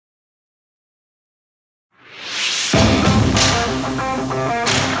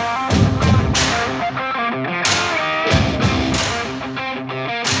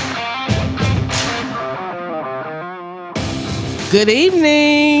Good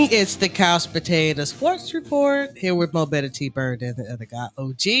evening. It's the Couch Potato Sports Report here with Mo Better T Bird and the other guy,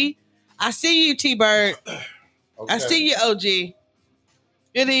 OG. I see you, T Bird. I see you, OG.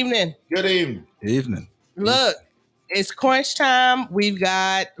 Good evening. Good evening. Evening. Look, it's crunch time. We've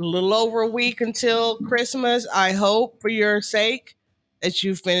got a little over a week until Christmas. I hope for your sake that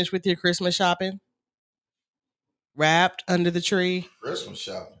you finished with your Christmas shopping, wrapped under the tree. Christmas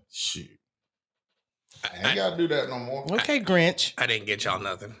shopping. Shoot. I I, ain't got to do that no more. Okay, Grinch. I didn't get y'all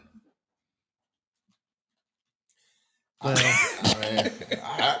nothing. Well,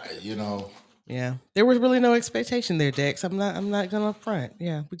 yeah, there was really no expectation there, Dex. I'm not gonna front.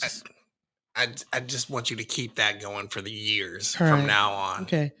 Yeah, we just I just want you to keep that going for the years All right. from now on.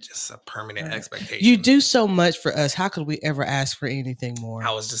 Okay. Just a permanent expectation. You do so much for us. How could we ever ask for anything more? I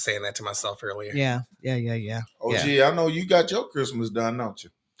was just saying that to myself earlier. Yeah. OG, I know you got your Christmas done, don't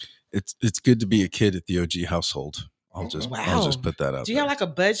you? It's good to be a kid at the OG household. I'll just put that out. Do you have like a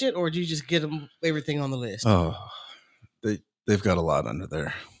budget, or do you just get them everything on the list? Oh, they've got a lot under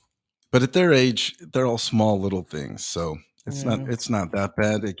there, but at their age, they're all small little things. So it's not that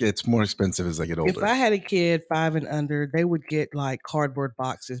bad. It gets more expensive as I get older. If I had a kid 5 and under, they would get like cardboard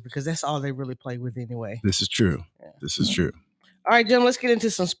boxes because that's all they really play with anyway. This is true. Yeah. This is true. All right, Jim, let's get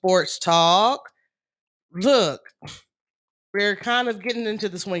into some sports talk. Look, we're kind of getting into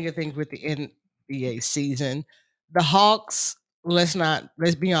the swing of things with the NBA season. The Hawks, let's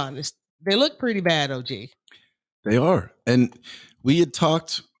be honest, they look pretty bad, OG. They are. And we had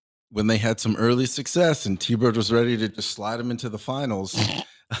talked when they had some early success and T-Bird was ready to just slide them into the finals,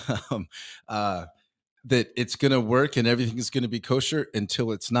 that it's going to work and everything is going to be kosher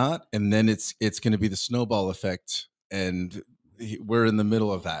until it's not. And then it's going to be the snowball effect. And we're in the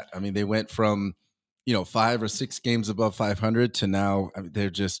middle of that. I mean, they went from, 5 or 6 games above 500 to now, I mean, they're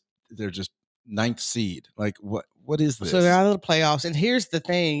just ninth seed. Like what is this? So they're out of the playoffs. And here's the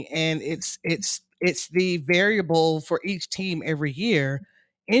thing. And it's the variable for each team every year.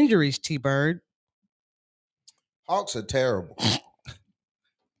 Injuries, T-Bird. Hawks are terrible.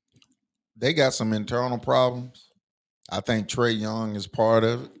 They got some internal problems. I think Trae Young is part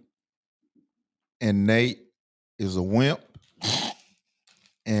of it. And Nate is a wimp.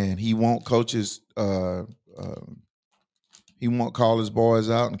 And he won't coach his he won't call his boys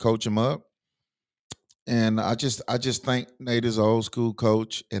out and coach them up. And I just think Nate is an old school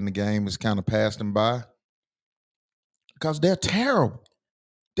coach and the game has kind of passed him by. Because they're terrible.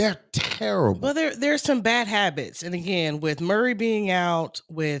 They're terrible. Well, there's some bad habits. And again, with Murray being out,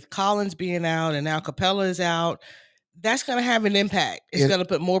 with Collins being out, and now Capella is out, that's going to have an impact. It's going to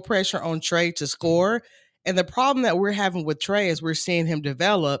put more pressure on Trae to score. And the problem that we're having with Trae as we're seeing him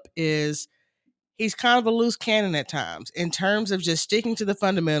develop is he's kind of a loose cannon at times in terms of just sticking to the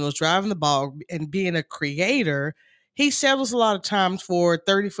fundamentals, driving the ball, and being a creator. He settles a lot of times for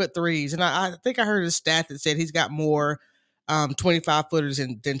 30-foot threes. And I think I heard a stat that said he's got more 25-footers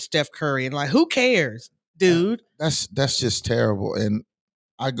than Steph Curry. And like, who cares, dude? That's just terrible. And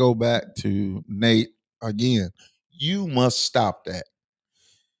I go back to Nate again. You must stop that.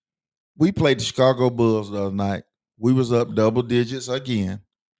 We played the Chicago Bulls the other night. We was up double digits again.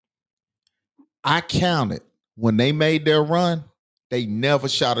 I counted when they made their run, they never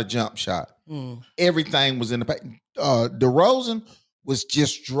shot a jump shot. Everything was in the paint. DeRozan was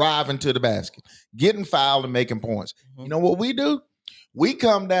just driving to the basket, getting fouled and making points. You know what we do? We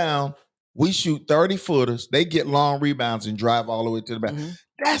come down, we shoot 30-footers, they get long rebounds and drive all the way to the basket.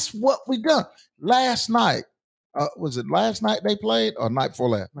 That's what we done. Last night, was it last night they played or night before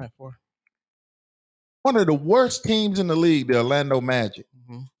last? Night before. One of the worst teams in the league, the Orlando Magic.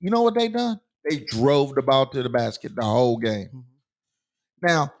 You know what they done? They drove the ball to the basket the whole game.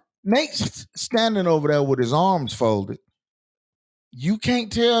 Now, Nate's standing over there with his arms folded. You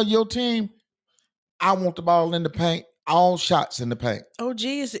can't tell your team, I want the ball in the paint, all shots in the paint. Oh,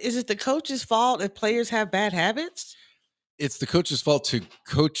 geez. Is it the coach's fault if players have bad habits? It's the coach's fault to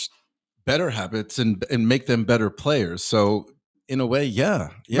coach better habits and make them better players. So in a way, yeah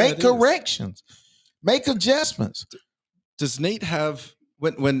make corrections, make adjustments. Does Nate have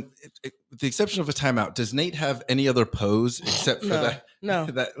when with the exception of a timeout, does Nate have any other pose except for that? No,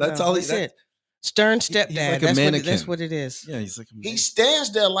 that's all he's it. Stern stepdad. Like that's what it is. Yeah, he's like he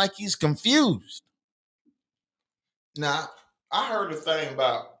stands there like he's confused. Now, I heard a thing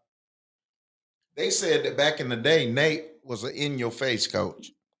about. They said that back in the day, Nate was an in-your-face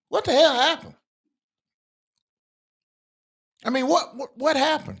coach. What the hell happened? I mean, what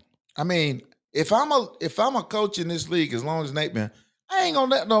happened? I mean, if I'm a coach in this league, as long as Nate been, I ain't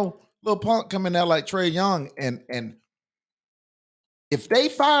gonna let no little punk come in there like Trae Young and If they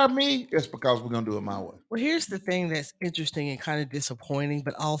fire me, it's because we're gonna do it my way. Well, here's the thing that's interesting and kind of disappointing,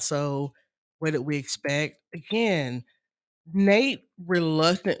 but also what did we expect? Again, Nate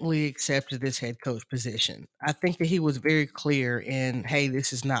reluctantly accepted this head coach position. I think that he was very clear in, hey,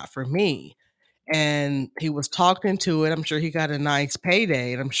 this is not for me. And he was talked into it. I'm sure he got a nice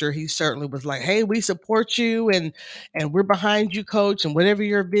payday, and I'm sure he certainly was like, "Hey, we support you, and we're behind you, coach, and whatever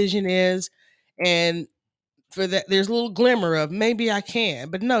your vision is." And for that, there's a little glimmer of maybe I can,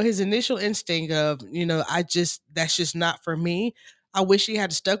 but no, his initial instinct of, I just that's just not for me. I wish he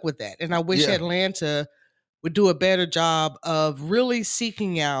had stuck with that, and I wish Yeah. Atlanta would do a better job of really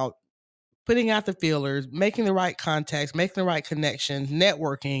seeking out, putting out the feelers, making the right contacts, making the right connections,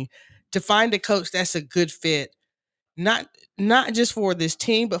 networking to find a coach that's a good fit, not not just for this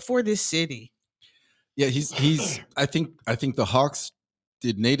team, but for this city. Yeah, he's I think the Hawks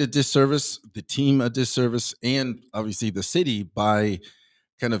did Nate a disservice, the team a disservice, and obviously the city by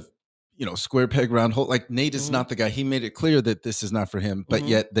kind of, square peg round hole. Like Nate is Mhm. not the guy. He made it clear that this is not for him, but Mhm.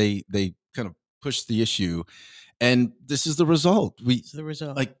 yet they kind of pushed the issue. And this is the result. It's the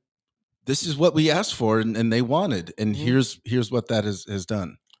result. Like this is what we asked for and they wanted. And Mhm. here's what that has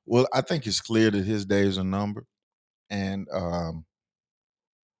done. Well, I think it's clear that his days are numbered. And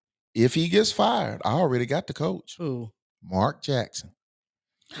if he gets fired, I already got the coach, Who? Mark Jackson.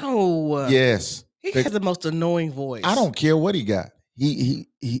 Oh, Yes. he has the most annoying voice. I don't care what he got. He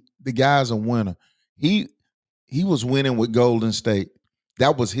the guy's a winner. He was winning with Golden State.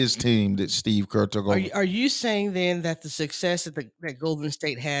 That was his team that Steve Kerr took over. Are you saying then that the success that Golden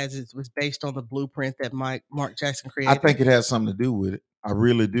State has was based on the blueprint that Mark Jackson I created? think it has something to do with it. I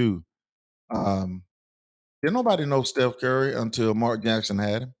really do. Didn't nobody know Steph Curry until Mark Jackson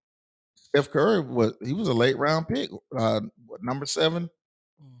had him. Steph Curry was a late round pick, number 7,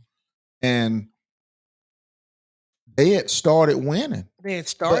 Mm. and they had started winning. They had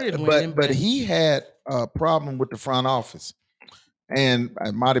started winning, but he had a problem with the front office, and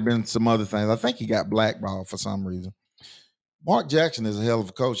it might have been some other things. I think he got blackballed for some reason. Mark Jackson is a hell of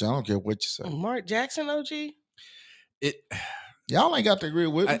a coach. I don't care what you say. Mark Jackson, OG. Y'all ain't got to agree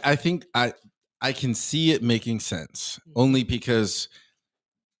with me. I think I can see it making sense only because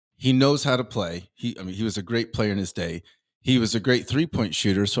he knows how to play. He was a great player in his day. He was a great 3-point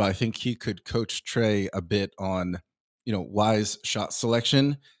shooter, so I think he could coach Trey a bit on, wise shot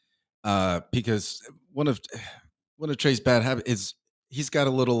selection. Because one of Trey's bad habits is he's got a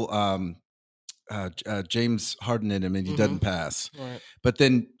little James Harden in him, and he doesn't pass. Right. But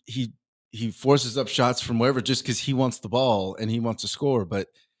then he forces up shots from wherever just because he wants the ball and he wants to score. But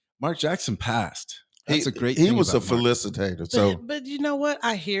Mark Jackson passed. That's a great. He was a about Mark. felicitator. So, but you know what?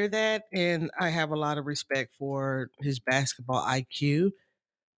 I hear that, and I have a lot of respect for his basketball IQ.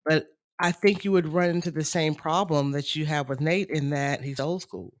 But I think you would run into the same problem that you have with Nate in that he's old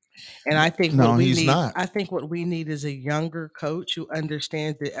school. And I think No, what we he's need, not. I think what we need is a younger coach who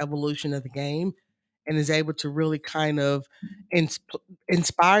understands the evolution of the game and is able to really kind of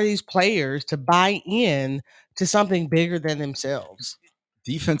inspire these players to buy in to something bigger than themselves.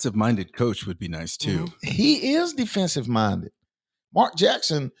 Defensive minded coach would be nice too. He is defensive minded. Mark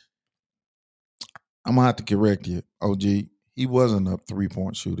Jackson, I'm gonna have to correct you, OG. He wasn't a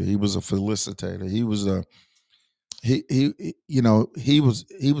 3-point shooter. He was a felicitator. He was a he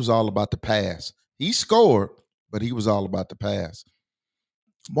was all about the pass. He scored, but he was all about the pass.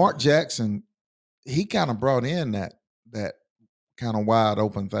 Mark Jackson, he kind of brought in that kind of wide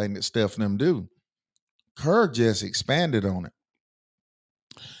open thing that Steph and them do. Kerr just expanded on it.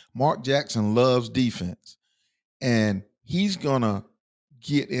 Mark Jackson loves defense, and he's gonna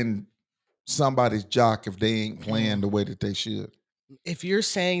get in somebody's jock if they ain't playing the way that they should. If you're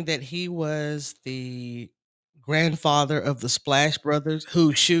saying that he was the grandfather of the Splash Brothers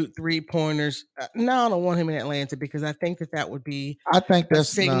who shoot 3-pointers, no, I don't want him in Atlanta because I think that would be I think a that's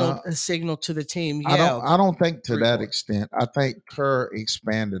signal to the team. I Yeah, don't think to that 3-point. extent. I think Kerr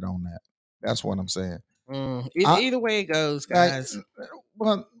expanded on that. That's what I'm saying. Either way it goes, guys.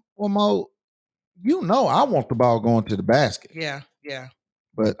 Well, Mo, I want the ball going to the basket. Yeah.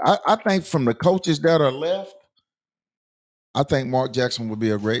 But I think from the coaches that are left, I think Mark Jackson would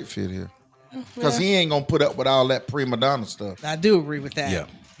be a great fit here. Because he ain't going to put up with all that prima donna stuff. I do agree with that.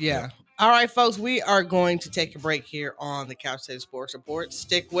 Yeah. All right, folks, we are going to take a break here on the Couch Potato Sports Report.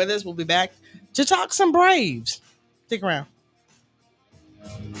 Stick with us. We'll be back to talk some Braves. Stick around.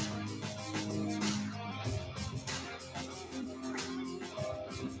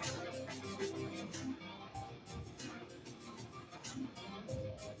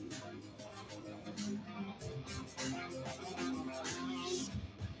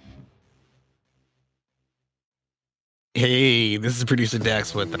 Hey, this is producer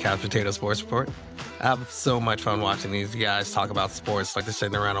Dex with the Couch Potato Sports Report. I have so much fun watching these guys talk about sports like they're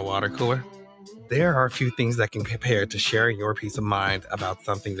sitting around a water cooler. There are a few things that can compare to sharing your peace of mind about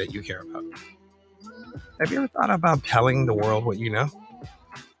something that you care about. Have you ever thought about telling the world what you know?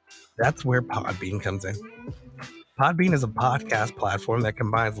 That's where Podbean comes in. Podbean is a podcast platform that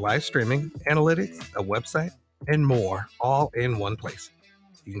combines live streaming, analytics, a website, and more all in one place.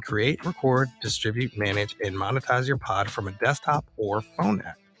 You can create, record, distribute, manage, and monetize your pod from a desktop or phone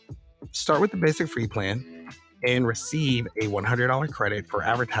app. Start with the basic free plan and receive a $100 credit for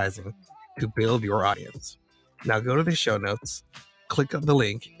advertising to build your audience. Now go to the show notes, click on the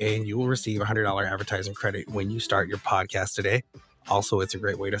link, and you will receive a $100 advertising credit when you start your podcast today. Also, it's a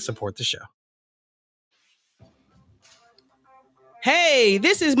great way to support the show. Hey,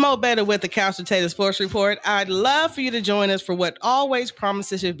 this is Mo Better with the Couch Potato Sports Report. I'd love for you to join us for what always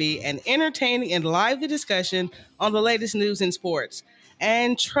promises to be an entertaining and lively discussion on the latest news in sports.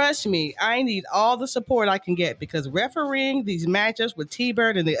 And trust me, I need all the support I can get because refereeing these matchups with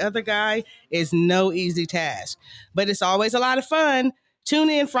T-Bird and the other guy is no easy task. But it's always a lot of fun.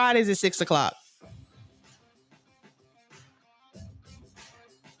 Tune in Fridays at 6 o'clock.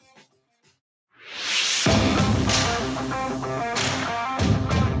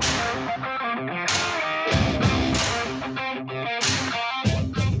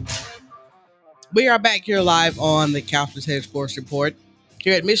 We are back here live on the Couch Potato Sports Report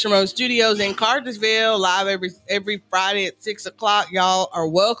here at Mission Road Studios in Cartersville, live every Friday at 6 o'clock. Y'all are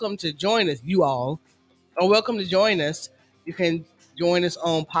welcome to join us. You all are welcome to join us. You can join us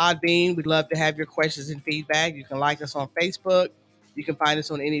on Podbean. We'd love to have your questions and feedback. You can like us on Facebook. You can find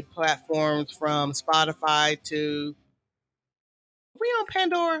us on any platforms from Spotify to... Are we on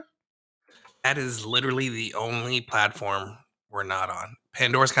Pandora? That is literally the only platform we're not on.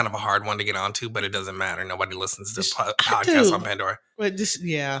 Pandora's kind of a hard one to get onto, but it doesn't matter. Nobody listens to podcasts on Pandora. But just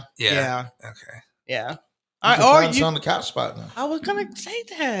yeah. Okay. Yeah. You can find us on the Couch Spot now. I was gonna say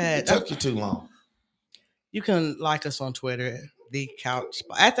that. It took you too long. You can like us on Twitter, the Couch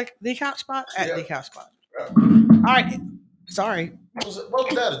Spot at the Couch Spot at the Couch Spot. Yeah. All right. Sorry. What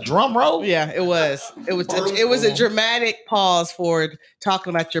was that? A drum roll? Yeah, it was. It was a dramatic pause for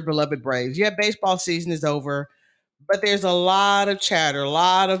talking about your beloved Braves. Yeah, baseball season is over, but there's a lot of chatter, a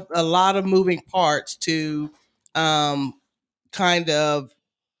lot of moving parts to kind of,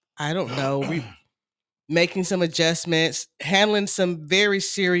 I don't know, making some adjustments, handling some very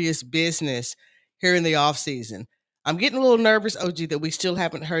serious business here in the off season. I'm getting a little nervous, OG, that we still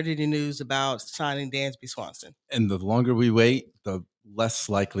haven't heard any news about signing Dansby Swanson. And the longer we wait, the less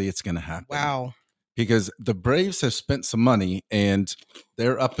likely it's going to happen. Wow. Because the Braves have spent some money and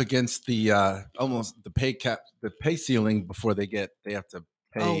they're up against the almost the pay cap, the pay ceiling before they have to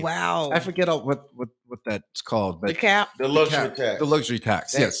pay. Oh, wow. I forget what that's called, but The cap? The luxury tax. The luxury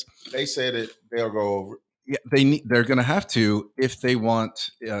tax. Yes. They said it. They'll go over. Yeah, they're going to have to if they want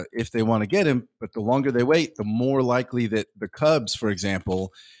to get him. But the longer they wait, the more likely that the Cubs, for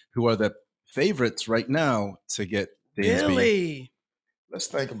example, who are the favorites right now to get Dansby. Really? Let's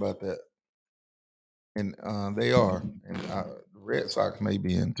think about that. And they are, and the Red Sox may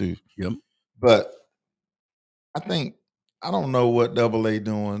be in too. Yep. But I don't know what Double A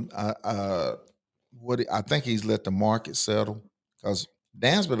doing. I think he's let the market settle because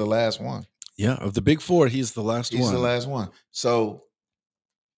Dansby the last one. Yeah, of the big four, he's the last one. He's the last one. So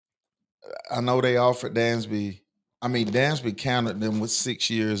I know they offered Dansby. I mean, Dansby counted them with 6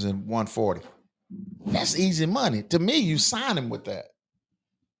 years and 140. That's easy money. To me, you sign him with that.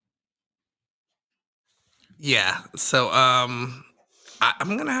 Yeah. So I'm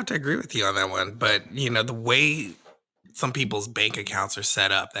gonna have to agree with you on that one. But the way some people's bank accounts are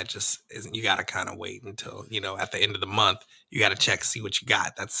set up, that just isn't. You got to kind of wait until at the end of the month. You got to check, see what you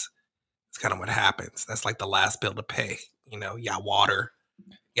got. That's kind of what happens. That's like the last bill to pay. You got water,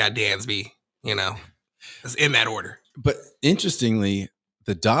 you got Dansby. It's in that order. But interestingly,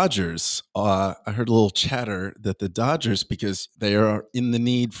 the Dodgers, I heard a little chatter that the Dodgers, because they are in the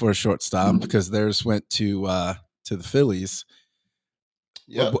need for a shortstop because theirs went to the Phillies.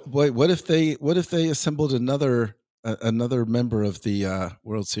 Yeah. What if they assembled another member of the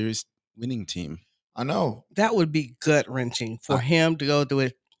World Series winning team? I know. That would be gut-wrenching for him to go through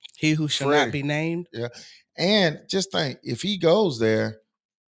it. He who shall not be named. Yeah. And just think, if he goes there,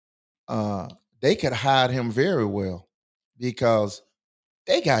 they could hide him very well because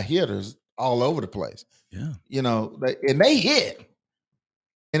they got hitters all over the place. Yeah. And they hit.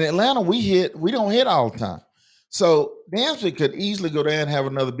 In Atlanta, we don't hit all the time. So Dansby could easily go there and have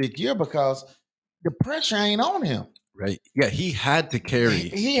another big year because the pressure ain't on him. Right. Yeah, he had to carry.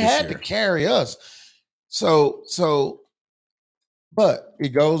 He had to carry us. So But it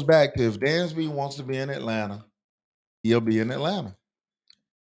goes back to if Dansby wants to be in Atlanta, he'll be in Atlanta.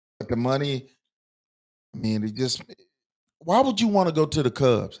 But the money, I mean, it just why would you want to go to the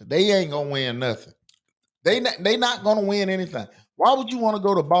Cubs? They ain't gonna win nothing. They not gonna win anything. Why would you want to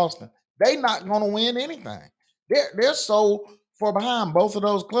go to Boston? They not gonna win anything. They're so far behind both of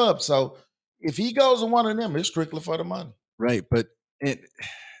those clubs. So if he goes to one of them, it's strictly for the money. Right, but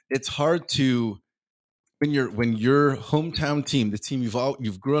it's hard to when your hometown team, the team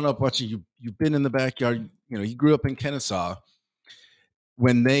you've grown up watching, you've been in the backyard, you grew up in Kennesaw,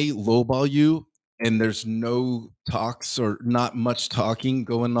 when they lowball you and there's no talks or not much talking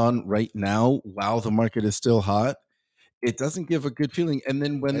going on right now while the market is still hot, it doesn't give a good feeling. And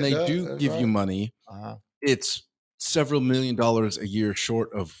then when they do give you money, it's several $1 million a year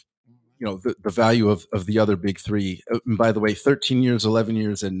short of the value of the other big three. And by the way, 13 years, 11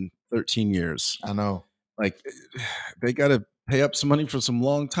 years, and 13 years. I know. Like they got to pay up some money for some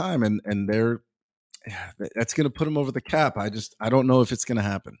long time, and that's going to put them over the cap. I don't know if it's going to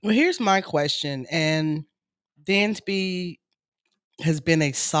happen. Well, here's my question, and Dansby has been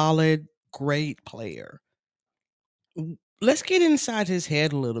a solid, great player. Let's get inside his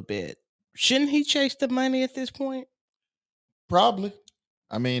head a little bit. Shouldn't he chase the money at this point? Probably.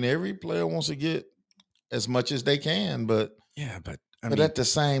 I mean, every player wants to get as much as they can, but at the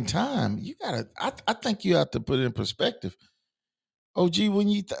same time, you gotta. I think you have to put it in perspective. OG, when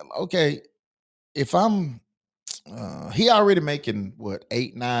you if I'm, he already making what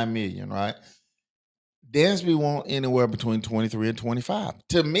 8-9 million, right? Dansby want anywhere between 23 and 25.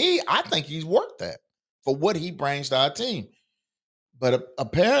 To me, I think he's worth that for what he brings to our team. But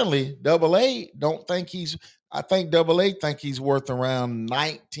apparently, AA don't think he's. I think AA think he's worth around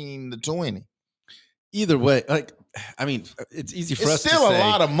 19 to 20. Either way, it's easy for us to say. It's still a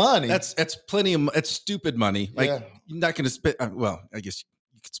lot of money. That's plenty of. It's stupid money. You're not going to spend. Well, I guess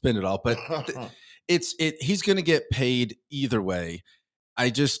you could spend it all, but he's going to get paid either way. I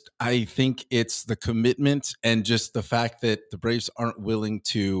think it's the commitment and just the fact that the Braves aren't willing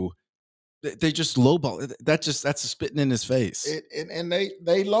to. They just lowball. That's a spitting in his face. And they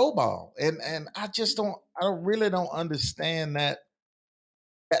lowball. And I really don't understand that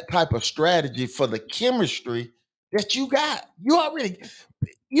type of strategy for the chemistry that you got. You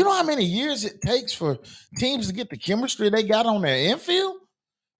know how many years it takes for teams to get the chemistry they got on their infield?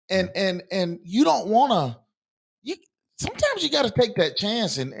 And you don't want to sometimes you got to take that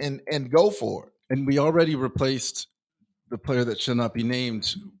chance and go for it. And we already replaced the player that should not be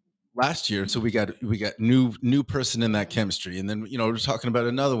named last year, so we got new person in that chemistry, and then we're talking about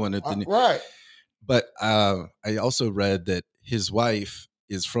another one at the right. But I also read that his wife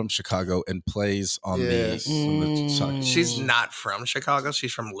is from Chicago and plays on the soccer. She's not from Chicago.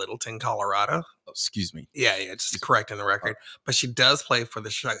 She's from Littleton, Colorado. Oh, excuse me. Yeah, just correcting the record. But she does play for the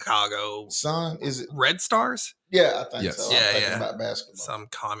Chicago Sun. Is it Red Stars? Yeah, I think so. Yeah, I'm thinking about basketball. Some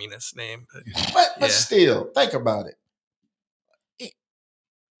communist name. But still, think about it.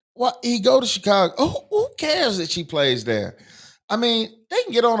 He go to Chicago. Who cares that she plays there? I mean, they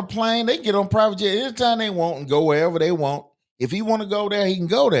can get on a plane, they can get on private jet anytime they want and go wherever they want. If he want to go there, he can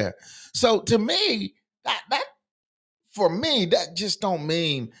go there. So to me, that just don't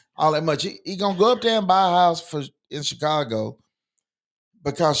mean all that much. He gonna go up there and buy a house in Chicago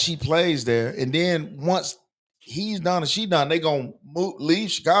because she plays there, and then once he's done and she done, they gonna leave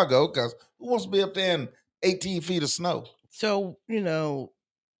Chicago because who wants to be up there in 18 feet of snow? So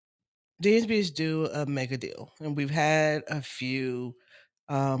Dansby is due a mega deal, and we've had a few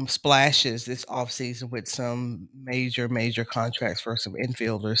splashes this offseason with some major contracts for some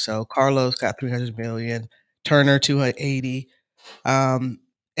infielders. So Carlos got $300 million, Turner $280, and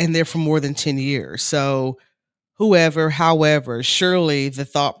they're for more than 10 years. So however, surely the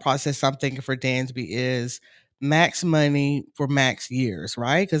thought process I'm thinking for Dansby is max money for max years,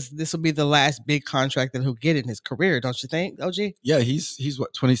 right? Because this will be the last big contract that he'll get in his career, don't you think, OG? Yeah, he's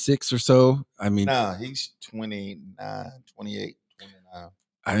what, 26 or so? I mean, nah, he's 29, 28, 29.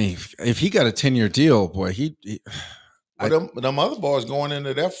 I mean, if he got a 10-year deal, boy, them other boys going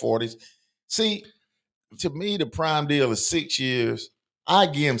into their 40s. See, to me, the prime deal is 6 years. I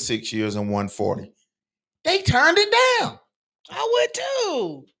give him 6 years and 140. They turned it down. I would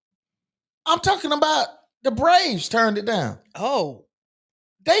too. I'm talking about the Braves turned it down. Oh,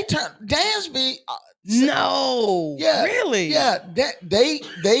 they turned Dansby. No, yeah, really? Yeah, they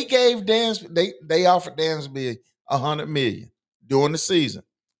gave Dansby. They offered Dansby $100 million during the season.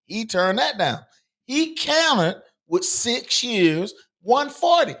 He turned that down. He countered with 6 years,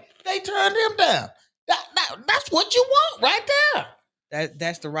 140. They turned him down. That's what you want right there.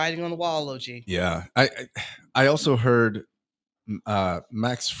 That's the writing on the wall, OG. Yeah, I also heard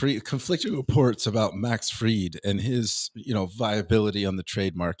Max Fried, conflicting reports about Max Fried and his, viability on the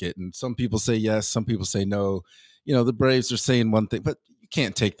trade market. And some people say yes, some people say no. The Braves are saying one thing, but you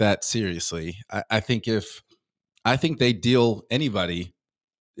can't take that seriously. I think they deal anybody,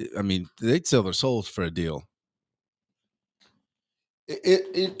 I mean, they'd sell their souls for a deal.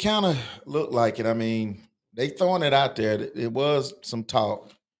 It kind of looked like it. I mean, they throwing it out there. It was some talk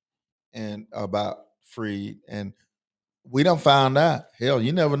and about Fried, and we done found out. Hell,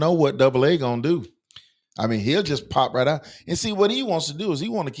 you never know what AA gonna do. I mean, he'll just pop right out. And see, what he wants to do is he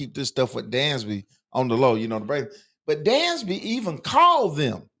want to keep this stuff with Dansby on the low, the Braves. But Dansby even called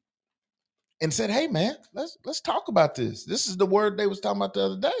them and said, "Hey, man, let's talk about this. This is the word they was talking about the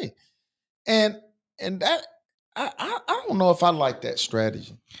other day." And that I don't know if I like that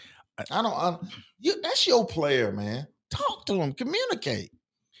strategy. That's your player, man. Talk to him, communicate.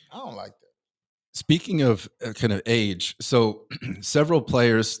 I don't like that. Speaking of kind of age, so several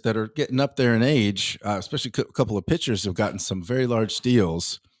players that are getting up there in age, especially a couple of pitchers, have gotten some very large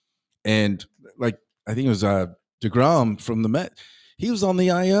deals. And like, I think it was DeGrom from the Met, he was on the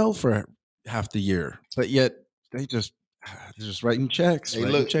IL for half the year, but yet they're just writing checks.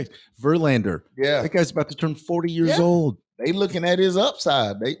 Verlander, yeah, that guy's about to turn 40 years old. They looking at his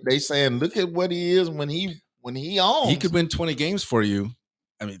upside. They saying, look at what he is when he owns. He could win 20 games for you.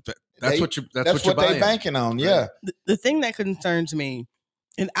 I mean, that's what they're banking on. Yeah. The thing that concerns me,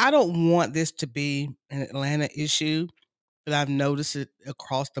 and I don't want this to be an Atlanta issue, but I've noticed it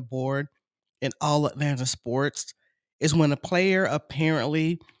across the board in all Atlanta sports, is when a player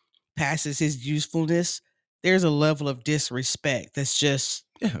apparently passes his usefulness, there's a level of disrespect that's just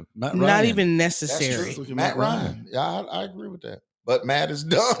not even necessary. That's true. Matt Ryan. Yeah, I agree with that. But Matt is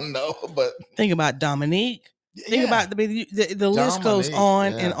done, though. But think about Dominique. Think about the list goes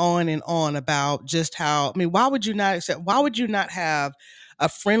on and on and on about just how, I mean, why would you not have a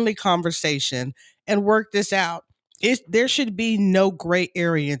friendly conversation and work this out? There should be no gray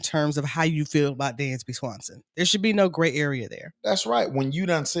area in terms of how you feel about Dansby Swanson. There should be no gray area there. That's right. When you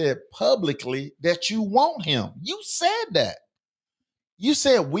done said publicly that you want him, you said that. You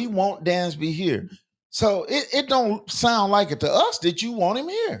said we want Dansby here. So it don't sound like it to us that you want him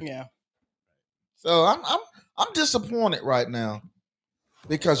here. Yeah. So I'm disappointed right now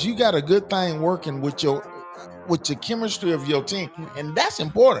because you got a good thing working with your chemistry of your team, and that's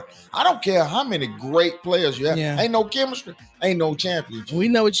important. I don't care how many great players you have. Yeah. Ain't no chemistry, ain't no championship. We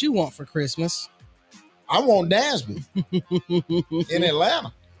know what you want for Christmas. I want Dansby in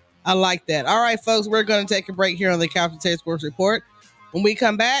Atlanta. I like that. All right, folks, we're going to take a break here on the Captain Tate Sports Report. When we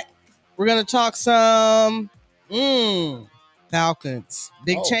come back, we're going to talk some Falcons.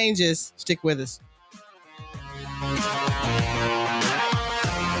 Big changes. Stick with us.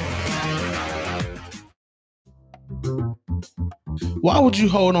 Why would you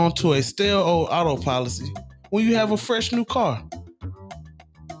hold on to a stale old auto policy when you have a fresh new car?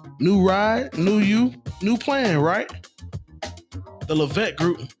 New ride, new you, new plan, right? The Levette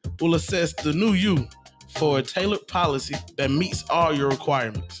Group will assess the new you for a tailored policy that meets all your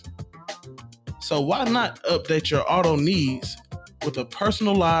requirements. So why not update your auto needs with a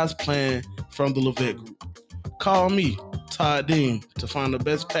personalized plan from the Levette Group? Call me, Todd Dean, to find the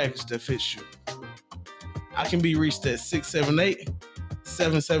best package that fits you. I can be reached at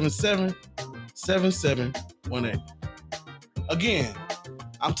 678-777-7718. Again,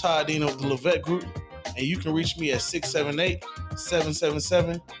 I'm Todd Dean of the Levette Group, and you can reach me at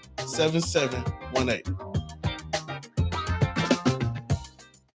 678-777-7718.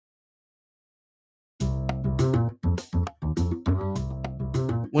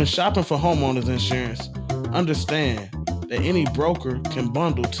 When shopping for homeowners insurance, understand that any broker can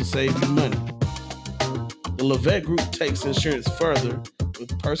bundle to save you money. The Levette Group takes insurance further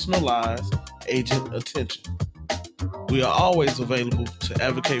with personalized agent attention. We are always available to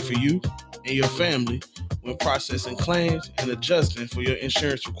advocate for you and your family when processing claims and adjusting for your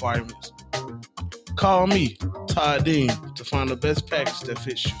insurance requirements. Call me, Todd Dean, to find the best package that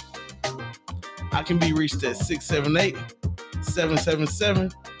fits you. I can be reached at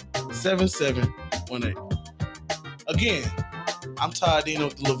 678-777-7718. Again, I'm Todd Dean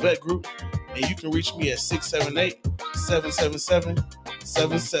of the Levette Group, and you can reach me at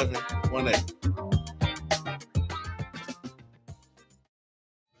 678-777-7718.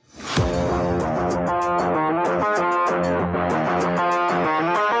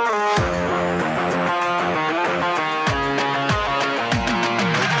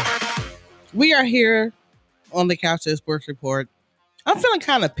 We are here on the Couch Sports Report. I'm feeling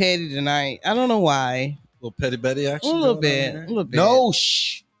kind of petty tonight. I don't know why. A little petty Betty action. A little bit. No,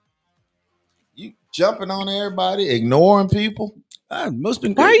 shh. jumping on everybody, ignoring people. Most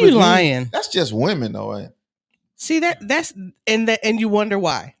been Why are great you with me. lying? That's just women, though. Ain't it? See and you wonder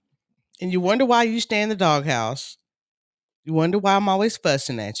why. And you wonder why you stay in the doghouse. You wonder why I'm always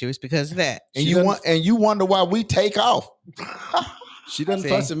fussing at you. It's because of that. And you wonder why we take off. She doesn't See?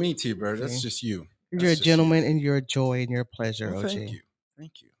 fuss at me, T-Bird. That's See? just you. You're That's a just gentleman and you're a joy and you're a pleasure, Well, OG. thank you.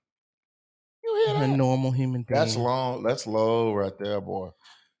 Thank you. You hear You're a that? normal human being. That's long. That's low right there, boy.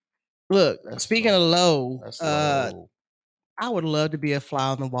 Look, That's speaking of low, That's low. I would love to be a fly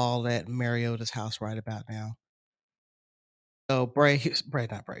on the wall at Mariota's house right about now. So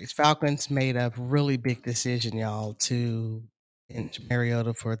Falcons made a really big decision, y'all, to bench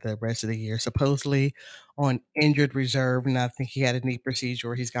Mariota for the rest of the year. Supposedly on injured reserve, and I think he had a knee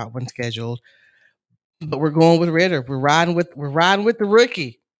procedure. He's got one scheduled. But we're going with Ritter. We're riding with the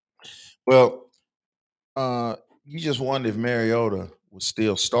rookie. Well, you just wonder if Mariota was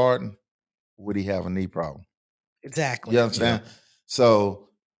still starting, would he have a knee problem? Exactly. You understand? So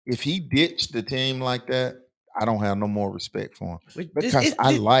if he ditched the team like that, I don't have no more respect for him because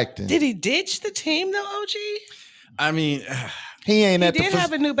I liked him. Did he ditch the team though, OG? I mean, he ain't He at did the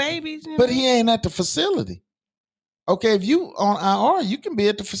have a new baby, but he ain't at the facility. Okay, if you on IR, you can be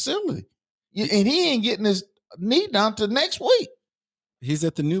at the facility, and he ain't getting his knee done till next week. he's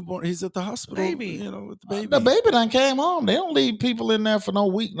at the newborn. He's at the hospital. Baby. You know, with the baby. The baby done came home. They don't leave people in there for no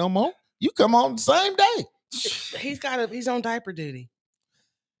week no more. You come home the same day. He's on diaper duty.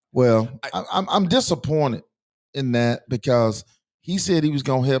 Well, I'm disappointed in that because he said he was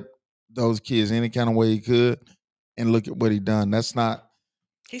gonna help those kids any kind of way he could, and look at what he done. That's not.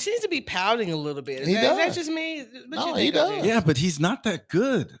 He seems to be pouting a little bit. He Is that does. just me? No, he does. Yeah, but he's not that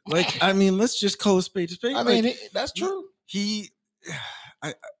good. Like, I mean, let's just call a spade a spade. I mean, that's true.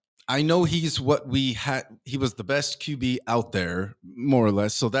 I know he's what we had. He was the best QB out there, more or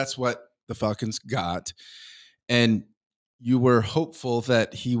less. So that's what the Falcons got. And you were hopeful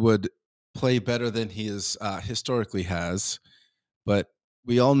that he would play better than he is historically has. But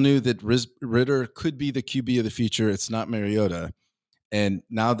we all knew that Ritter could be the QB of the future. It's not Mariota. And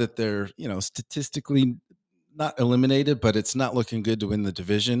now that they're, statistically not eliminated, but it's not looking good to win the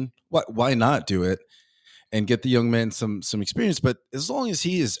division, why not do it and get the young man some experience? But as long as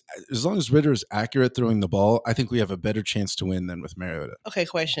Ritter is accurate throwing the ball, I think we have a better chance to win than with Mariota. Okay,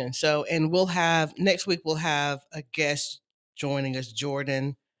 question. So, and next week we'll have a guest joining us,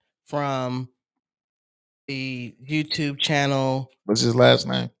 Jordan from the YouTube channel. What's his last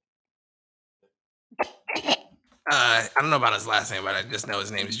name? I don't know about his last name, but I just know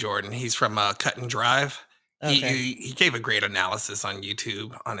his name is Jordan. He's from Cut and Drive. Okay. He gave a great analysis on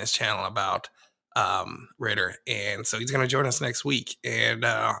YouTube on his channel about Ritter, and so he's going to join us next week. And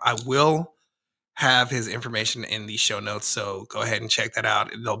I will have his information in the show notes, so go ahead and check that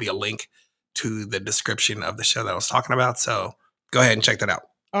out. There'll be a link to the description of the show that I was talking about, so go ahead and check that out.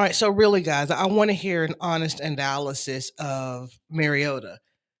 All right, so really, guys, I want to hear an honest analysis of Mariota.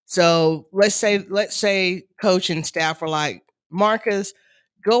 So let's say coach and staff are like, Marcus,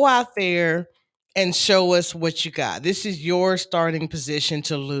 go out there and show us what you got. This is your starting position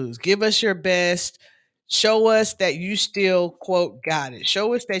to lose. Give us your best. Show us that you still, quote, got it.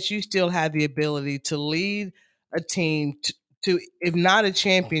 Show us that you still have the ability to lead a team to if not a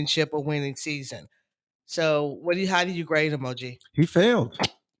championship, a winning season. So how do you grade him, OG? He failed.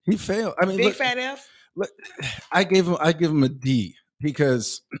 I mean, Big fat F? I give him a D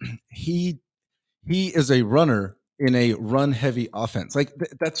because he is a runner in a run heavy offense. Like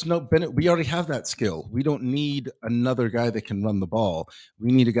that's no Bennett. We already have that skill. We don't need another guy that can run the ball.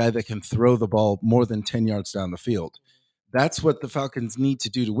 We need a guy that can throw the ball more than 10 yards down the field. That's what the Falcons need to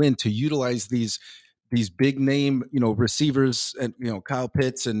do to win, to utilize these big name, receivers and, Kyle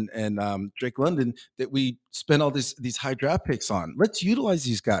Pitts and Drake London that we spend all these high draft picks on. Let's utilize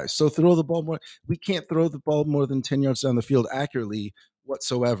these guys. So throw the ball more. We can't throw the ball more than 10 yards down the field accurately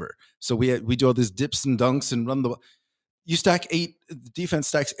whatsoever. So we do all these dips and dunks and run the you stack 8, the defense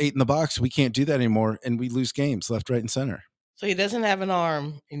stacks 8 in the box. We can't do that anymore. And we lose games left, right, and center. So he doesn't have an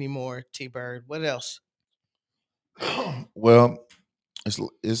arm anymore, T-Bird. What else? Well,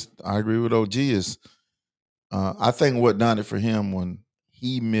 it's I agree with OG. I think what done it for him when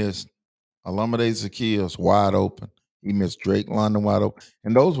he missed Olamide Zaccheaus wide open. He missed Drake London wide open.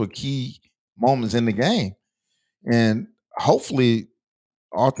 And those were key moments in the game. And hopefully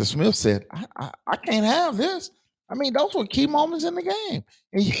Arthur Smith said, I can't have this. I mean, those were key moments in the game.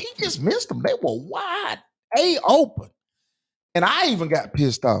 And he just missed them. They were wide open. And I even got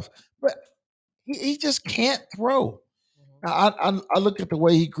pissed off. But he just can't throw. Now, I look at the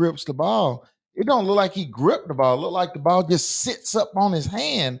way he grips the ball. It don't look like he gripped the ball. It look like the ball just sits up on his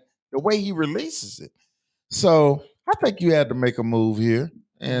hand the way he releases it. So I think you had to make a move here,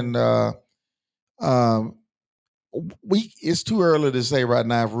 and um, it's too early to say right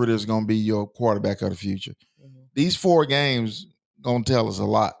now if Ritter's going to be your quarterback of the future. These 4 games going to tell us a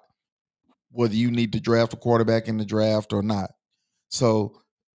lot, whether you need to draft a quarterback in the draft or not. So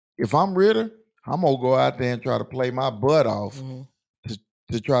if I'm Ritter, I'm going to go out there and try to play my butt off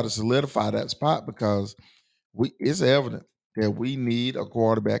to try to solidify that spot, because it's evident that we need a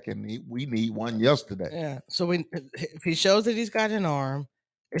quarterback, and we need one yesterday. Yeah. So if he shows that he's got an arm,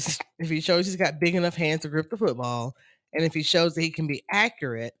 if he shows he's got big enough hands to grip the football, and if he shows that he can be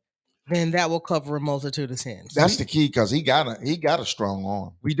accurate, then that will cover a multitude of sins. That's the key, because he got a strong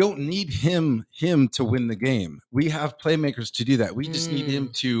arm. We don't need him to win the game. We have playmakers to do that. We just need him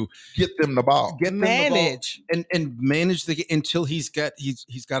to get them the ball, manage and manage the game until he's got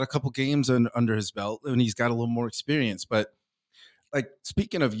a couple games under his belt and he's got a little more experience. But like,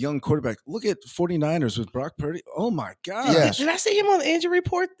 speaking of young quarterback, look at 49ers with Brock Purdy. Oh my God. Yes. Did I see him on the injury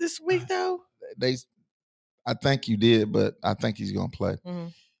report this week though? I think you did, but I think he's going to play.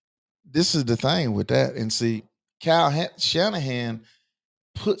 This is the thing with that. And see, Kyle Shanahan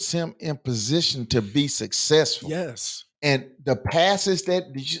puts him in position to be successful. Yes. And the passes the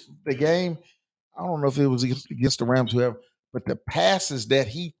game, I don't know if it was against the Rams, whoever, but the passes that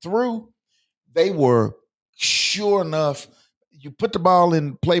he threw, they were sure enough. You put the ball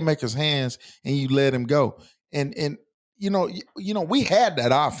in playmaker's hands and you let him go. And you know, we had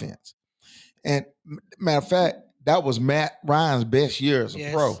that offense. And matter of fact, that was Matt Ryan's best year as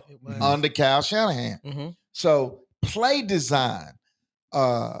a pro under Kyle Shanahan. So play design,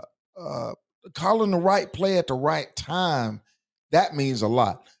 calling the right play at the right time, that means a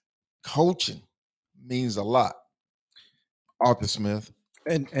lot. Coaching means a lot. Arthur Smith.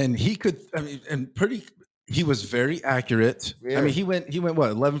 And he could, he was very accurate. Very. I mean, he went what,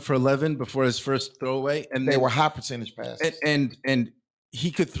 11 for 11 before his first throwaway, and they were high percentage passes. And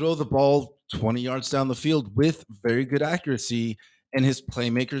he could throw the ball 20 yards down the field with very good accuracy, and his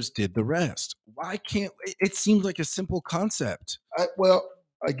playmakers did the rest. Why can't it seems like a simple concept? Well,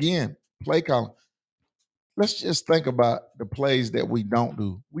 again, play calling. Let's just think about the plays that we don't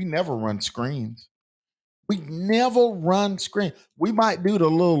do. We never run screens. We never run screen. We might do the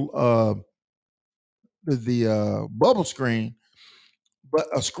little the bubble screen, but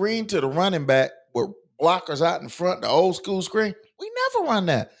a screen to the running back with blockers out in front, the old school screen, we never run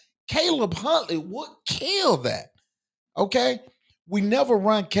that. Caleb Huntley would kill that. Okay? We never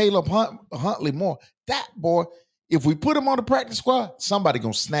run Caleb Huntley more. That boy, if we put him on the practice squad, somebody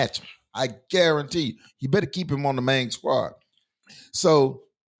gonna snatch him. I guarantee you. You better keep him on the main squad. So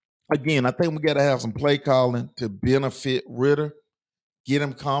again, I think we got to have some play calling to benefit Ritter, get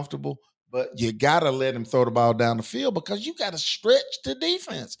him comfortable, but you got to let him throw the ball down the field, because you got to stretch the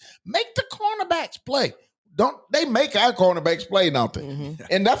defense. Make the cornerbacks play. They make our cornerbacks play, don't they?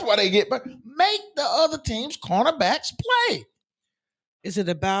 And that's why they get, but make the other team's cornerbacks play. Is it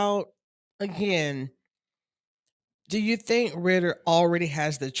about, again, do you think Ritter already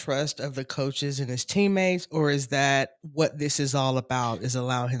has the trust of the coaches and his teammates, or is that what this is all about, is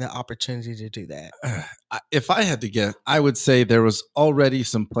allowing him the opportunity to do that? If I had to guess, I would say there was already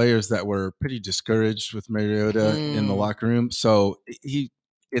some players that were pretty discouraged with Mariota in the locker room. So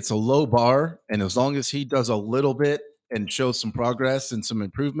it's a low bar, and as long as he does a little bit and shows some progress and some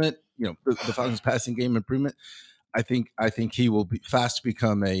improvement, the Falcons passing game improvement, I think he will be fast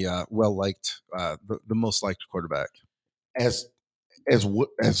become a well-liked, the most liked quarterback. As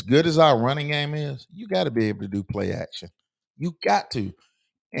good as our running game is, you got to be able to do play action. You got to.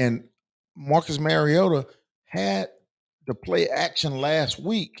 And Marcus Mariota had the play action last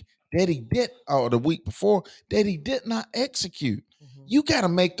week that he did, or the week before, that he did not execute. You got to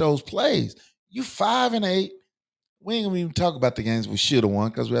make those plays. You 5-8. We ain't gonna even talk about the games we should have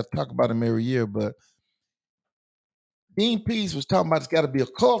won, because we have to talk about them every year. But Dean Pease was talking about it's got to be a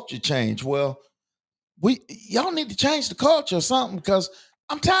culture change. Well, y'all need to change the culture or something, because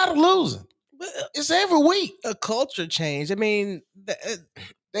I'm tired of losing. It's every week. A culture change. I mean,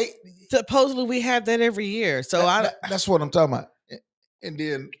 they supposedly we have that every year. So that's what I'm talking about. And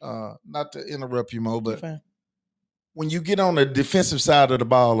then, not to interrupt you, Mo, but when you get on the defensive side of the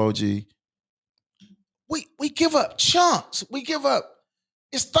ball, OG, we give up chunks. We give up.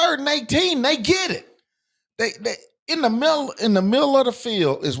 It's 3rd and 18. They get it. They in the middle of the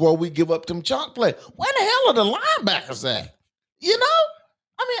field is where we give up them chunk play. Where the hell are the linebackers at?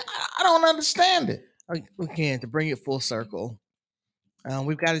 I mean, I don't understand it. Again, to bring it full circle,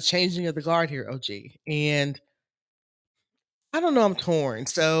 we've got a changing of the guard here, OG, and I don't know. I'm torn.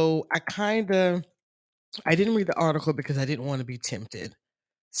 So I didn't read the article because I didn't want to be tempted.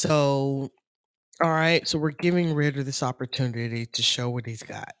 So, all right. So we're giving Ritter this opportunity to show what he's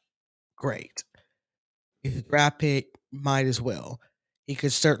got. Great. He's a draft pick. Might as well. He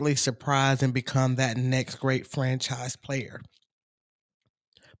could certainly surprise and become that next great franchise player.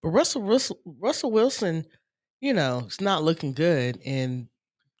 But Russell Wilson, it's not looking good in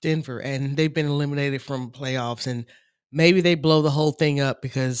Denver, and they've been eliminated from playoffs, and maybe they blow the whole thing up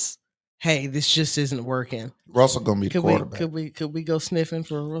because, hey, this just isn't working. Russell gonna be the quarterback. Could we go sniffing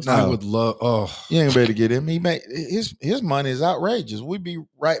for Russell? I would love. Oh, You ain't ready to get him. He made his money is outrageous. We'd be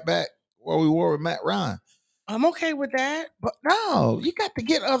right back where we were with Matt Ryan. I'm okay with that. But no, you got to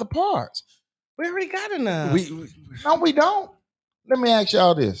get other parts. We already got enough. No, we don't. Let me ask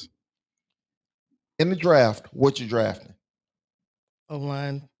y'all this. In the draft, what you drafting?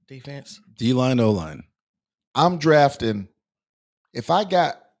 O-line, defense. D-line, O-line. I'm drafting, if I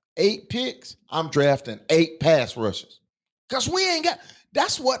got 8 picks, I'm drafting 8 pass rushers. Because we ain't got,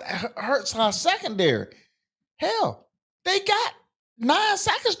 that's what hurts our secondary. Hell, they got 9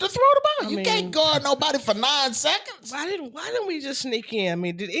 seconds to throw the ball. You can't guard nobody for 9 seconds. Why didn't we just sneak in? I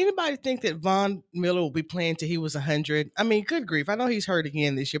mean, did anybody think that Von Miller will be playing till he was 100? I mean, good grief. I know he's hurt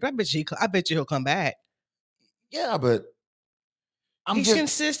again this year, but I bet you he'll come back. Yeah, but he's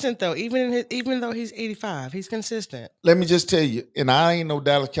consistent though. Even though he's 85, he's consistent. Let me just tell you, and I ain't no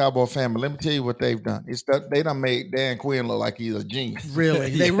Dallas Cowboy fan, but let me tell you what they've done. It's that they done made Dan Quinn look like he's a genius.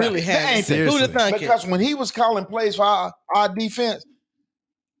 Really, they really have. Who'd have thunk it? Because when he was calling plays for our defense,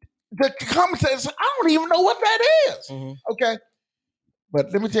 the commentators, I don't even know what that is. Mm-hmm. Okay,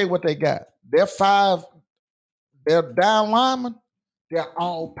 but let me tell you what they got. They're down linemen. They're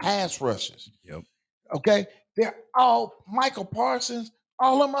all pass rushers. Yep. Okay, they're all Michael Parsons,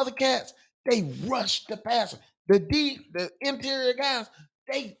 all them other cats. They rush the passer. The interior guys,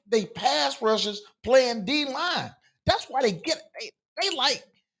 they pass rushers playing D line. That's why they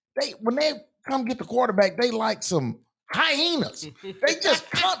when they come get the quarterback, they like some hyenas. They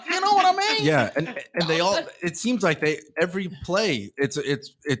just come, you know what I mean? Yeah, and they all. It seems like every play. It's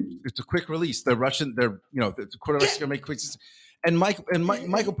a quick release. They're rushing. The quarterback's gonna make quick. And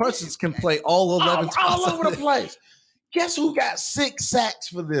Michael Parsons can play all 11 all over the place. Guess who got 6 sacks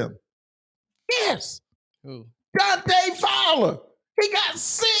for them? Yes. Who? Dante Fowler. He got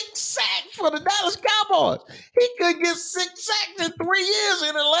 6 sacks for the Dallas Cowboys. He could get 6 sacks in 3 years in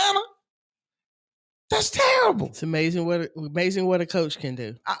Atlanta. That's terrible. It's amazing what a coach can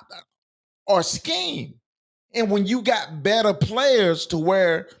do. Or scheme. And when you got better players to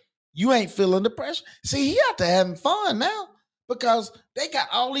where you ain't feeling the pressure. See, he out there having fun now because they got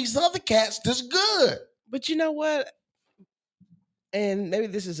all these other cats that's good. But you know what? And maybe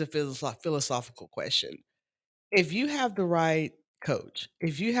this is a philosophical question. If you have the right coach,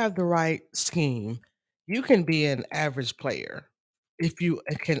 if you have the right scheme, you can be an average player. If you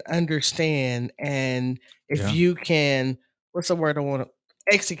can understand and if you can, what's the word I want to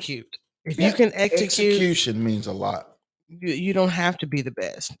execute? If you can execute, execution means a lot. You don't have to be the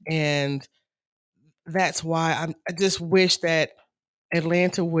best. And that's why I just wish that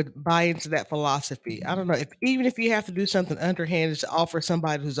Atlanta would buy into that philosophy. I don't know even if you have to do something underhanded to offer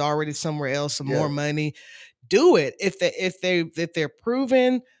somebody who's already somewhere else some more money, do it. If they're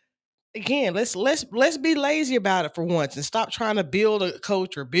proven, again, let's be lazy about it for once and stop trying to build a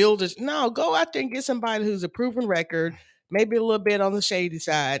coach or go out there and get somebody who's a proven record, maybe a little bit on the shady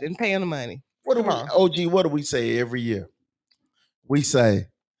side, and pay them the money. What do we say every year? We say,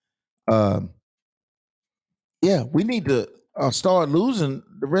 we need to start losing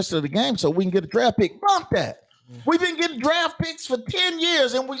the rest of the game so we can get a draft pick. Bump that. Mm-hmm. We've been getting draft picks for 10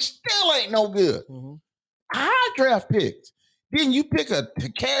 years and we still ain't no good. Mm-hmm. High draft picks. Then you pick a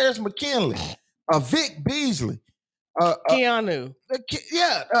Takarius McKinley, a Vic Beasley, Keanu.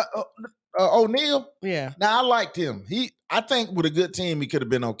 O'Neal. Yeah. Now I liked him. I think with a good team he could have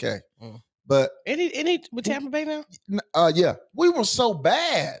been okay. But any with Tampa Bay now? Yeah. We were so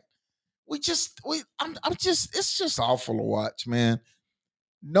bad. It's just awful to watch, man.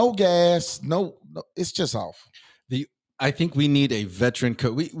 No gas, no, it's just awful. I think we need a veteran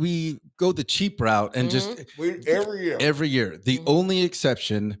coach. We go the cheap route and every year. The only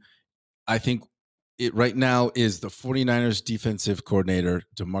exception, I think, right now is the 49ers defensive coordinator,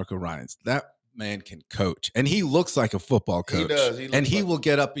 DeMarco Ryans. That man can coach, and he looks like a football coach. He does. He will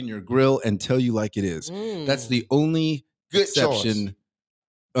get up in your grill and tell you like it is. That's the only good exception. Choice.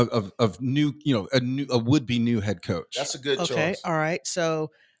 Of new, a would-be new head coach. That's a good choice. Okay, all right.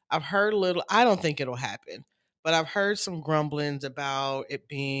 So I've heard a little. I don't think it'll happen, but I've heard some grumblings about it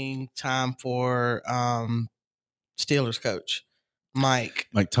being time for Steelers coach Mike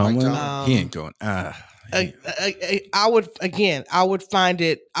Tomlin. He ain't going. I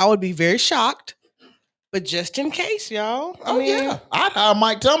would be very shocked, but just in case, y'all. I'd hire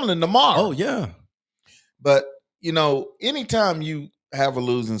Mike Tomlin tomorrow. Oh yeah. But anytime you have a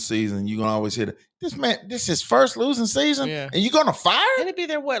losing season, you're gonna always hear this man. This is his first losing season, and you're gonna fire And him? it'd be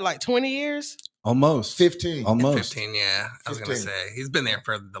there what, like 20 years? Almost 15. Almost. 15, yeah. I was going to 15. say. He's been there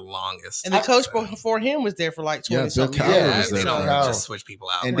for the longest. And the coach before him was there for like 20 Bill something Cowher years. Yeah, was they there. don't Cowher. just switch people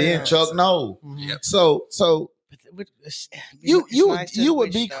out. And like then that, Chuck so- Noll. Mhm. So But it's you nice to you would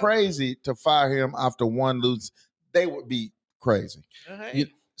wish, be though. crazy to fire him after one lose. They would be crazy. Hey. You-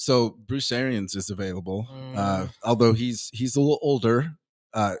 So Bruce Arians is available, Mm. although he's a little older,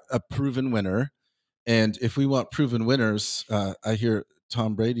 a proven winner. And if we want proven winners, I hear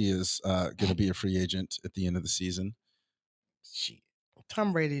Tom Brady is going to be a free agent at the end of the season. Shit.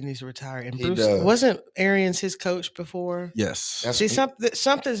 Tom Brady needs to retire. And He Bruce does. wasn't Arians his coach before? Yes. That's See,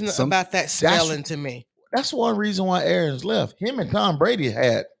 something's about that smelling to me. that's one reason why Arians left. Him and Tom Brady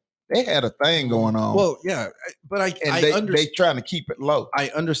had a thing going on. Well, yeah, but I they trying to keep it low. I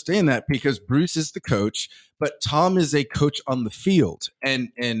understand that because Bruce is the coach, but Tom is a coach on the field, and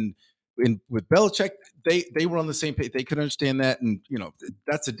with Belichick, they were on the same page. They could understand that, and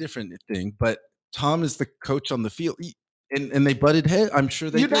that's a different thing. But Tom is the coach on the field, and they butted heads. I'm sure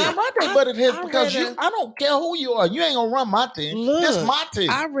they You did. damn right they butted heads I because read I don't care who you are. You ain't gonna run my team. That's Look, my team.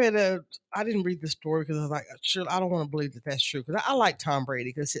 I didn't read the story because I was like, sure, I don't want to believe that that's true because I like Tom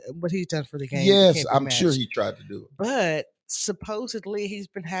Brady because what he's done for the game. Yes, can't be I'm sure matched. he tried to do it. But supposedly he's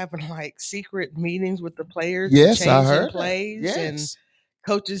been having like secret meetings with the players. Yes, I changing heard that. plays, and Yes,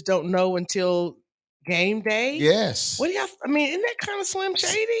 coaches don't know until game day. yes. What do y'all? I mean, isn't that kind of Slim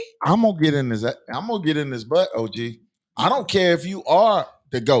Shady? I'm gonna get in this butt, OG. I don't care if you are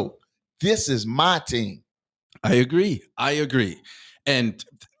the GOAT. This is my team. I agree. And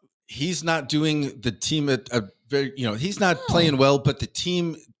he's not doing the team at a very, he's not playing well, but the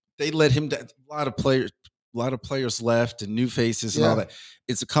team, they let him down. A lot of players left and new faces and all Yeah. that.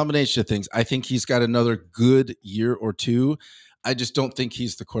 It's a combination of things. I think he's got another good year or two. I just don't think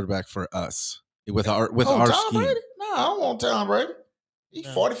he's the quarterback for us with our Tom scheme. Brady? No, I don't want Tom Brady. He's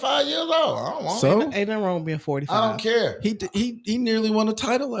No. 45 years old. I don't want him. So Ain't nothing wrong with being 45. I don't care. he nearly won a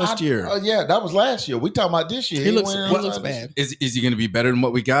title last year. Yeah, that was last year. We talking about this year. He looks went- bad. Is he going to be better than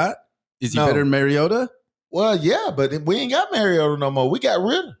what we got? Is he No. better than Mariota? Well, yeah, but we ain't got Mariota no more. We got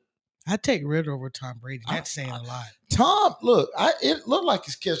Ritter. I'd take Ritter over Tom Brady. That's saying a lot. Tom, look, it looked like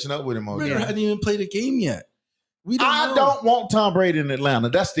he's catching up with him. Ritter hadn't even played a game yet. We I don't want Tom Brady in Atlanta.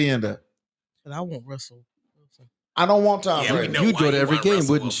 That's the end of it. But I want Russell Wilson. I don't want Tom Yeah, we Brady. know You'd why go to you every want game,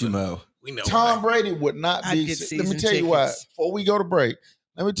 Russell wouldn't you, Wilson. Mo? We know Tom why. Brady would not I'd be. get Let me season tell you why. tickets. Before we go to break,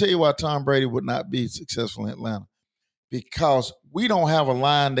 let me tell you why Tom Brady would not be successful in Atlanta. Because we don't have a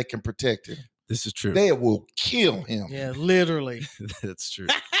line that can protect him. This is true. They will kill him. Yeah, literally. That's true.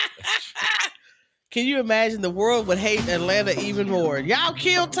 Can you imagine the world would hate Atlanta even more? Y'all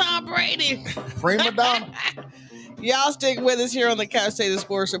killed Tom Brady. Prima donna. Y'all stick with us here on the Couch Potato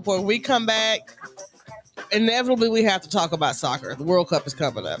Sports Report. When we come back, inevitably we have to talk about soccer. The World Cup is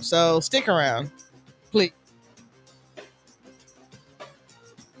coming up. So stick around, please.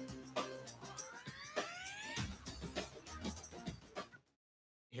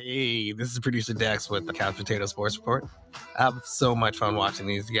 Hey, this is producer Dex with the Couch Potato Sports Report. I have so much fun watching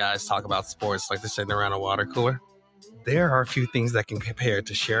these guys talk about sports like they're sitting around a water cooler. There are a few things that can compare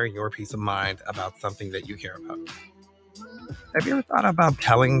to sharing your peace of mind about something that you care about. Have you ever thought about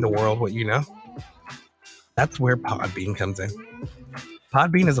telling the world what you know? That's where Podbean comes in.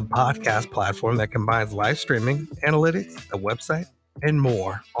 Podbean is a podcast platform that combines live streaming, analytics, a website, and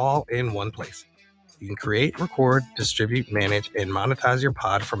more all in one place. You can create, record, distribute, manage, and monetize your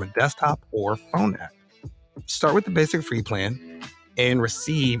pod from a desktop or phone app. Start with the basic free plan and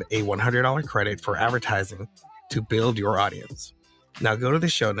receive a $100 credit for advertising to build your audience. Now go to the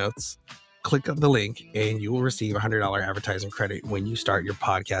show notes, click on the link, and you will receive a $100 advertising credit when you start your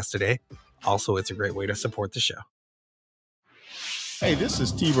podcast today. Also, it's a great way to support the show. Hey, this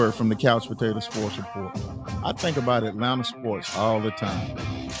is T-Bird from the Couch Potato Sports Report. I think about Atlanta sports all the time,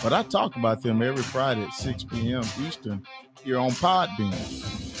 but I talk about them every Friday at 6 p.m. Eastern here on Podbean.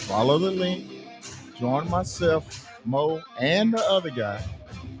 Follow the link, join myself, Mo, and the other guy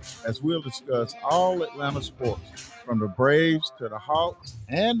as we'll discuss all Atlanta sports, from the Braves to the Hawks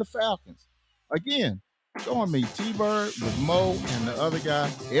and the Falcons. Again, join me, T-Bird, with Mo and the other guy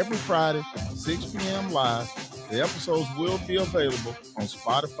every Friday, 6 p.m. live. The episodes will be available on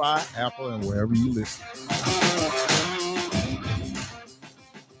Spotify, Apple, and wherever you listen.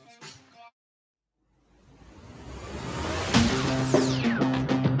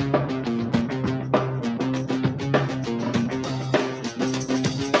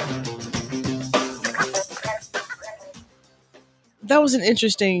 that was an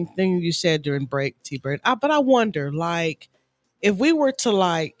interesting thing you said during break, T-Bird. But I wonder, like, if we were to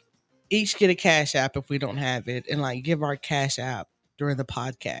like each get a Cash App if we don't have it, and like give our Cash App during the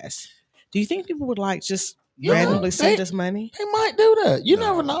podcast, do you think people would like just Yeah, randomly send us money? They might do that. You No.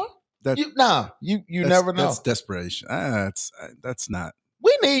 never know. That- You That's- never know. That's desperation. That's not.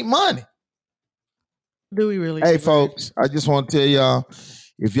 We need money. Do we really? Hey, T-Bird? folks, I just want to tell y'all,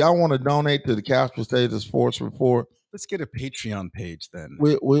 if y'all want to donate to the Couch Potato Sports Report, Let's get a Patreon page then.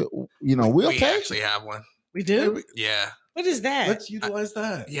 we'll we take actually it. have one. We do. Yeah, What is that? Let's utilize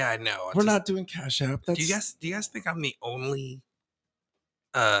that. yeah, I know. We're not doing Cash App. That's, Do you guys think I'm the only?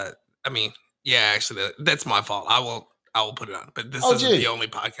 I mean, yeah, actually, that's my fault. I will put it on. But this Oh, isn't gee. the only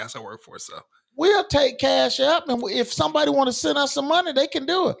podcast I work for, so We'll take Cash App, and if somebody want to send us some money, they can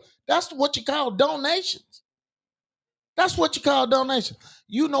do it. That's what you call donations. That's what you call donations.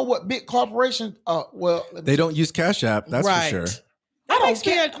 You know what big corporations? they don't use Cash App. That's right. for sure. That don't makes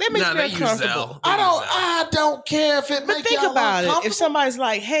me. care. That makes No, me they use uncomfortable. Zelle. I don't care if it But makes think y'all about it. If uncomfortable. somebody's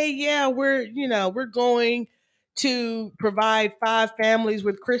like, "Hey, yeah, we're going to provide 5 families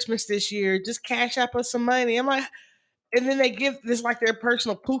with Christmas this year. Just Cash App us some money." I'm like, and then they give this like their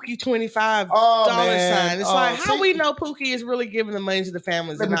personal Pookie $25 sign. It's like, how we know Pookie is really giving the money to the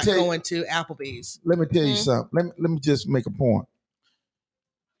families Let and me not tell you- going to Applebee's? Let me tell you Mhm. something. Let me just make a point.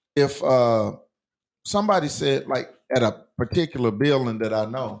 If somebody said, like at a particular building that I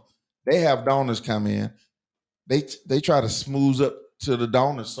know, they have donors come in, they try to smooth up to the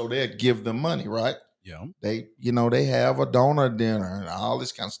donors so they'll give them money, right? Yeah. They have a donor dinner and all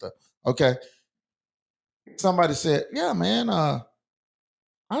this kind of stuff. Okay. Somebody said, "Yeah, man, I'll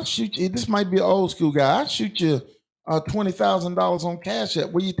shoot you. This might be an old school guy. I'll shoot you $20,000 on Cash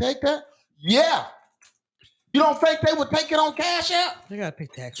App. Will you take that?" Yeah. You don't think they would take it on Cash App? They gotta pay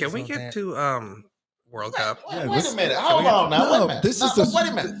taxes. can we on get that. to World Cup? Yeah, wait this- a minute. can Hold we get- on now. No, wait a minute. this is No, the- wait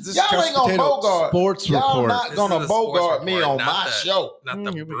a minute. this is Y'all Couch ain't gonna Potato bogart. Sports Y'all Report. not This gonna is the sports bogart me report, on not my the- show. Not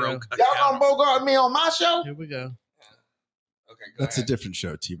the Here we broke. Y'all gonna account. bogart me on my show? Here we go. Okay, go That's a ahead. different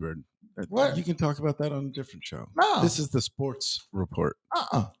show, T-Bird. What? You can talk about that on a different show. No. This is the Sports Report.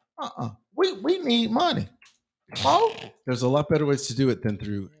 We need money. Oh, There's a lot better ways to do it than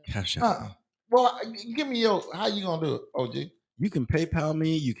through Cash App. Well, give me how you gonna do it, OG? You can PayPal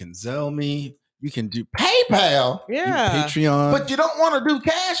me. You can Zelle me. You can do PayPal, Yeah. Patreon. but you don't want to do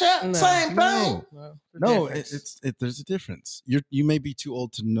Cash App. No. Same thing. No. The No, difference. there's a difference. You may be too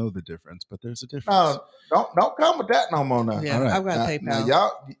old to know the difference, but there's a difference. No, don't come with that no more now. Yeah, All right. I've got Now, PayPal.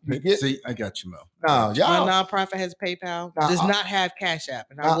 y'all, you get See, I got you, Mo. no, My y'all. nonprofit has PayPal. Now, Does not have Cash App,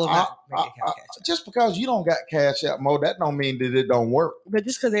 and I will not make it have Cash App. Just because you don't got Cash App, Mo, that don't mean that it don't work. But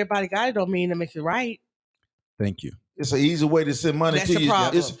just because everybody got it, don't mean it makes it right. Thank you. It's an easy way to send money That's to the you.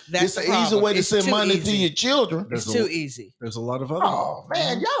 problem. It's That's an the easy problem. way to It's send too money to easy. your children. It's There's too a- easy. There's a lot of other. Oh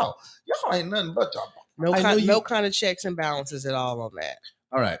man, y'all ain't nothing but y'all. No I know kind, you- no kind of checks and balances at all on that.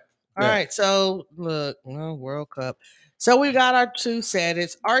 All right. All right, so look, World Cup. So we got our 2 sets.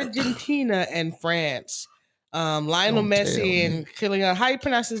 It's Argentina and France. Lionel Don't tell Messi me. and Kylian. How you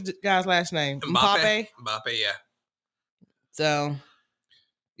pronounce this guy's last name? Mbappe. Mbappe, yeah. So,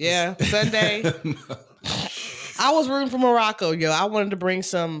 yeah, Sunday. I was rooting for Morocco, yo. I wanted to bring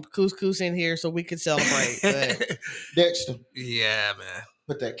some couscous in here so we could celebrate. But Dexter, Yeah, man.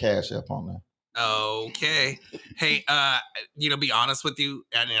 put that Cash App on there. Okay. Hey, be honest with you,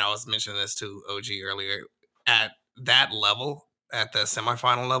 and I was mentioning this to OG earlier. At that level, at the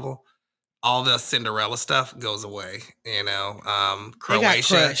semifinal level, all the Cinderella stuff goes away. they got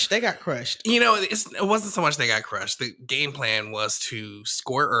Croatia. crushed. They got crushed. It wasn't so much they got crushed. The game plan was to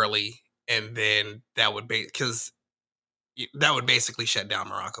score early, and then that would basically shut down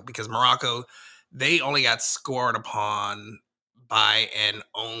Morocco, because Morocco, they only got scored upon by an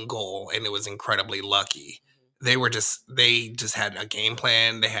own goal, and it was incredibly lucky. They just had a game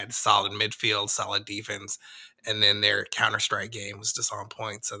plan. They had solid midfield, solid defense, and then their counter-strike game was just on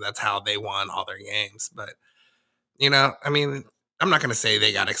point. So that's how they won all their games. But I'm not going to say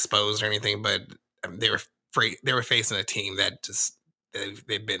they got exposed or anything, but they were facing a team that just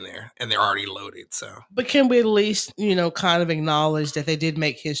they've been there and they're already loaded. So, But can we at least, kind of acknowledge that they did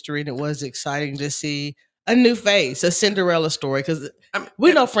make history and it was exciting to see a new face, a Cinderella story? Because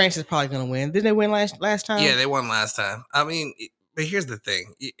we know France is probably going to win. Didn't they win last time? yeah, they won last time. But here's the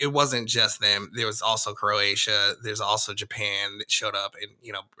thing: it wasn't just them. There was also Croatia. There's also Japan that showed up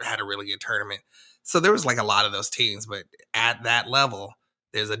and had a really good tournament. So there was like a lot of those teams, but at that level,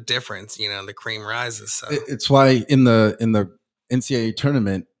 there's a difference. The cream rises. So It's why in the NCAA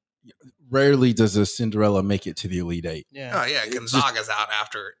tournament, rarely does a Cinderella make it to the Elite Eight. Yeah. oh yeah, It's Gonzaga's out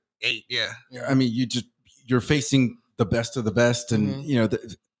after 8. Yeah, I mean, you're facing the best of the best, and Mhm. you know,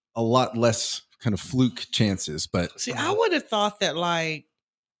 a lot less kind of fluke chances. But See, I would have thought that, like,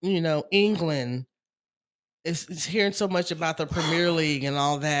 England is hearing so much about the Premier League and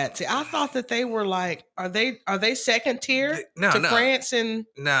all that. See, I thought that they were like, are they second tier No, to no. France and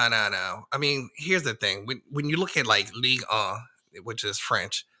No. I mean, here's the thing: when you look at like Ligue 1, which is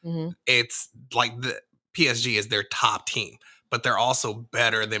French, Mhm. it's like the PSG is their top team, but they're also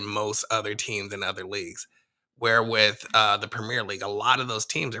better than most other teams in other leagues. Where with the Premier League, a lot of those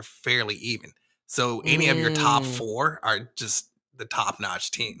teams are fairly even. So any of your top Mm. 4 are just the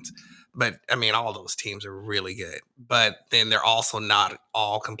top-notch teams. But I mean, all those teams are really good. But then they're also not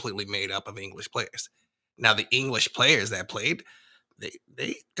all completely made up of English players. Now, the English players that played,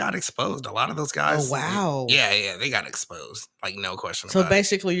 they got exposed. A lot of those guys. wow. Yeah, they got exposed. Like, no question So about it.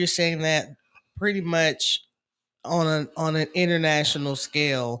 basically, you're saying that pretty much on an international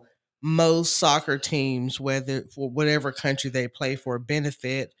scale, most soccer teams, whether for whatever country they play for,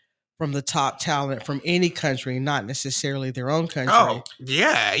 benefit from the top talent from any country, not necessarily their own country. Oh,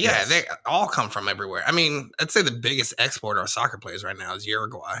 yeah. Yes. They all come from everywhere. I mean, I'd say the biggest exporter of soccer players right now is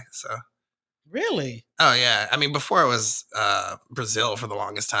Uruguay. So, Really? oh yeah. I mean, before it was Brazil for the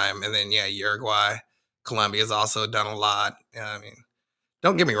longest time, and then Uruguay, Colombia's also done a lot. I mean,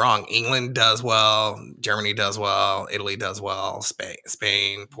 don't get me wrong, England does well, Germany does well, Italy does well,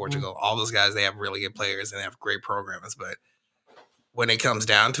 Spain, Portugal, all those guys, they have really good players and they have great programs. But when it comes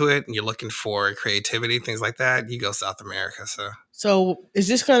down to it and you're looking for creativity, things like that, you go South America. So is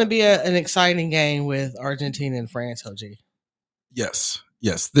this going to be an exciting game with Argentina and France, OG? yes.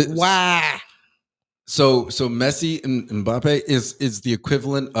 Why? So Messi and Mbappe is the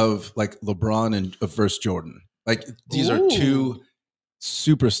equivalent of like LeBron and versus Jordan. Like these are two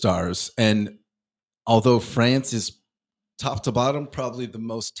superstars, and although France is top to bottom probably the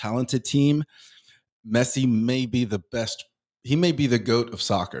most talented team, Messi may be the best. He may be the GOAT of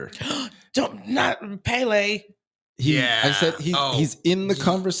soccer. Not Pele. I said he's in the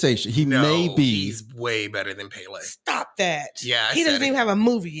conversation. He may be. He's way better than Pele. Stop that. Yeah, he doesn't even have a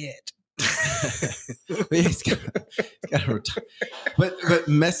movie yet. He's got to retire. But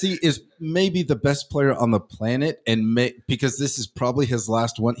Messi is maybe the best player on the planet, and because this is probably his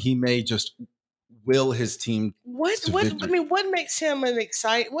last one, he may just will his team. What makes him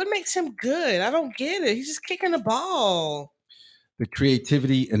what makes him good? I don't get it. He's just kicking the ball. The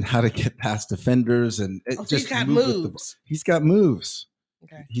creativity and how to get past defenders, and he's got moves. He's got moves.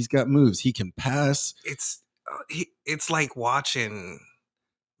 Okay. He's got moves. He can pass. It's like watching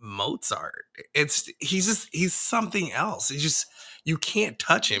Mozart. He's something else. You can't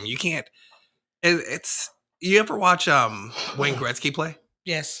touch him. You can't. You ever watch Wayne Gretzky play?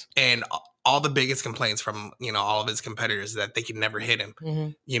 Yes. And all the biggest complaints from all of his competitors that they could never hit him.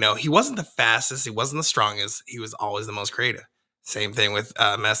 Mm-hmm. He wasn't the fastest. He wasn't the strongest. He was always the most creative. Same thing with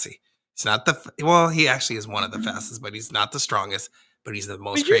Messi. It's not he actually is one of the fastest, but he's not the strongest. But he's the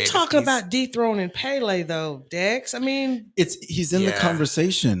most creative. You're talking about dethroning Pele, though, Dex. I mean, he's in the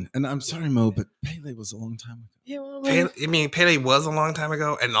conversation, and I'm sorry, Mo, but Pele was a long time ago. Yeah, well, Pele was a long time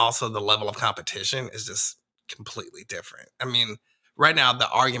ago, and also the level of competition is just completely different. I mean, right now the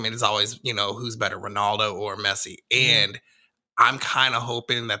argument is always, who's better, Ronaldo or Messi, and I'm kind of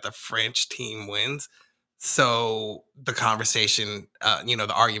hoping that the French team wins. So the conversation,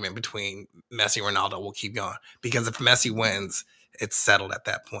 the argument between Messi and Ronaldo will keep going, because if Messi wins, it's settled at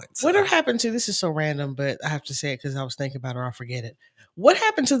that point. So. What happened to, this is so random, but I have to say it because I was thinking about it or I'll forget it. What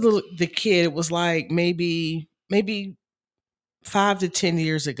happened to the kid? It was like maybe 5 to 10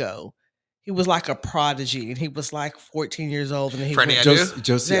 years ago. He was like a prodigy, and he was like 14 years old. And he Freddie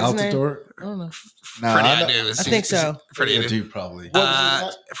Josie Altidore? I don't know. Freddie Adu. I think so. Freddie Adu probably.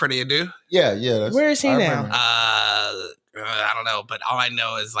 Freddie Adu? Yeah. Where is he now? I don't know, but all I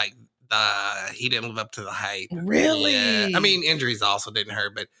know is like he didn't live up to the hype. Really? Yeah. I mean, injuries also didn't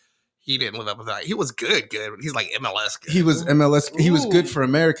hurt, but he didn't live up to the hype. He was good. He's like MLS good. He was MLS. He was good for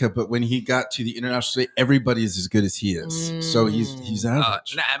America, but when he got to the international stage, everybody is as good as he is. So he's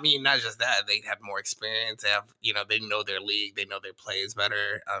average. I mean, not just that. They have more experience. They have, they know their league. They know their plays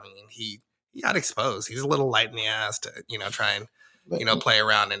better. I mean, he got exposed. He's a little light in the ass to, try and, play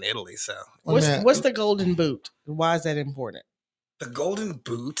around in Italy. So what's the golden boot? Why is that important? The golden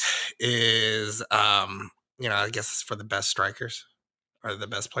boot is, I guess it's for the best strikers or the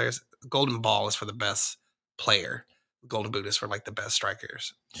best players. The golden ball is for the best player. The golden boot is for like the best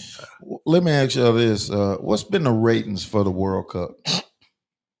strikers. So. Let me ask you this: what's been the ratings for the World Cup?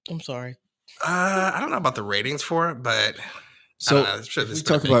 I'm sorry. I don't know about the ratings for it, but so we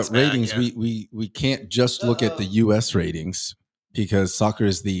talk about ratings. We can't just look at the U.S. ratings, because soccer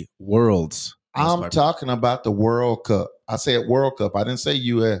is the world's I'm talking about the World Cup. I said World Cup. I didn't say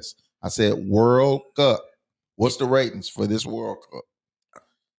U.S. I said World Cup. What's the ratings for this World Cup?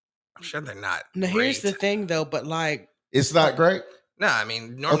 I'm sure they're not. Now, here's the thing, though, but like, It's not great. No, I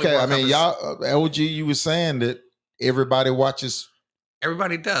mean, normally Okay, I World Cup mean, is- y'all, LG, you were saying that everybody watches.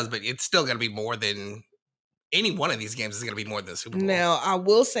 everybody does, but it's still going to be more than any one of these games is going to be more than the Super Bowl. now I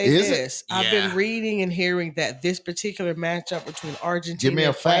will say Is it? this: I've been Yeah. reading and hearing that this particular matchup between Give Argentina me a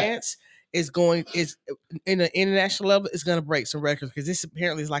and fact. France is in an international level is going to break some records because this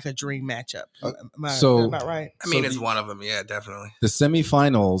apparently is like a dream matchup. Am I right? I mean, So it's the- one of them. Yeah, definitely. The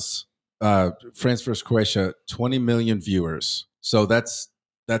semifinals, France versus Croatia, 20 million viewers. So that's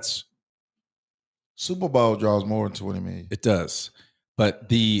Super Bowl draws more than 20 million. it does. But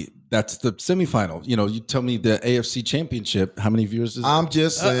that's the semifinal. You know, you tell me the AFC Championship, how many viewers is I'm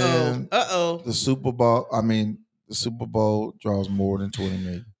just saying Uh-oh. the Super Bowl. I mean, the Super Bowl draws more than 20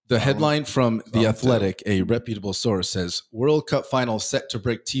 million. The headline from The I'm Athletic, a reputable source, says World Cup final set to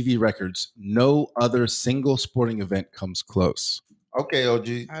break TV records. No other single sporting event comes close. Okay,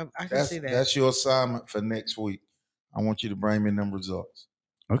 OG. I can see that. That's your assignment for next week. I want you to bring me them results.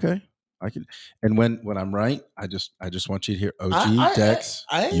 Okay. I can, and when I'm right, I just want you to hear OG I- Dex.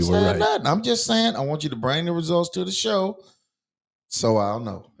 I ain't you were saying right. nothing. I'm just saying I want you to bring the results to the show so I'll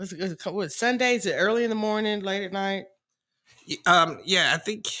know. What, Sundays, early in the morning, late at night? Yeah,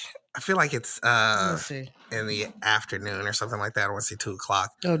 I feel like it's Let's see. in the afternoon or something like that. I want to see 2:00.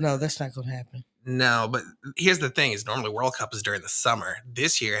 Oh no, that's not going to happen. No, but here's the thing: is normally World Cup is during the summer.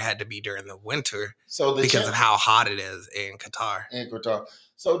 This year it had to be during the winter So because of how hot it is in Qatar. in Qatar.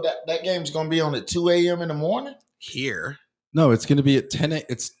 So that game's gonna be on at 2 a.m. in the morning. Here, No, it's going to be at 10 a.m.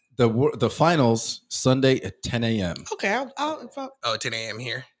 It's the finals Sunday at 10 a.m. Okay, I'll 10 a.m.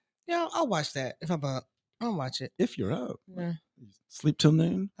 here. I'll watch that if I'm up. I'll watch it. If you're up. Yeah. Sleep till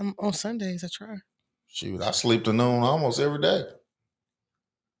noon. I'm on Sundays. I try. Shoot, I sleep to noon almost every day.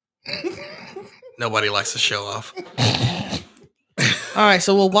 Nobody likes to show off. All right,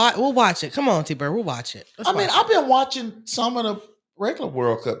 so we'll watch it. Come on, T-Bird, we'll watch it. Let's I mean, watch I've it. been watching some of the regular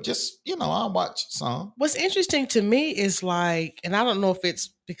World Cup. Just I'll watch some. What's interesting to me is like, and I don't know if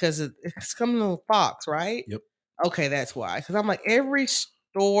it's because it's coming on Fox, right? Yep. Okay, that's why. Because I'm like every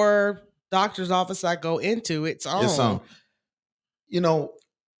store, doctor's office I go into, it's on. It's on.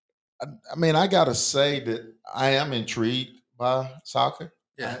 I mean, I gotta say that I am intrigued by soccer,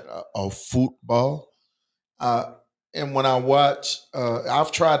 or football. And when I watch,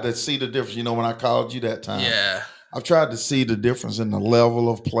 I've tried to see the difference. When I called you that time, Yeah, I've tried to see the difference in the level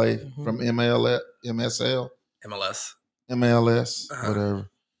of play Mhm. from MSL, MLS. MLS, Uh-huh. whatever.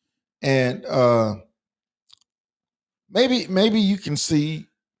 And maybe you can see,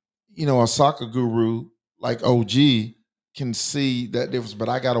 a soccer guru like OG can see that difference, but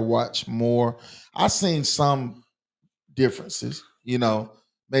I got to watch more. I've seen some differences,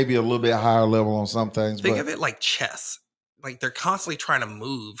 maybe a little bit higher level on some things. Think but of it like chess. Like they're constantly trying to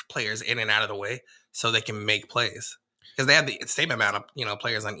move players in and out of the way so they can make plays because they have the same amount of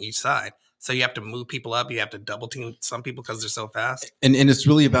players on each side. So you have to move people up. You have to double team some people because they're so fast. And it's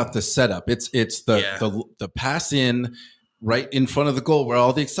really about the setup. It's the Yeah. the pass in right in front of the goal where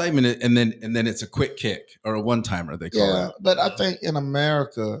all the excitement is, and then it's a quick kick or a one timer they call yeah, it. but I think in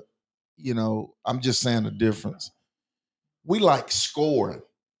America, I'm just saying the difference. We like scoring.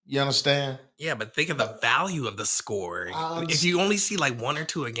 You understand? Yeah, but think of the value of the scoring. I If you only see like one or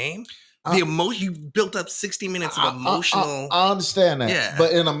two a game, I- the emotion you built up 60 minutes of emotional. I understand that. Yeah.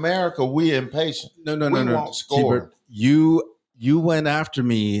 But in America, we're impatient. No, We won't score. T-Bird, you went after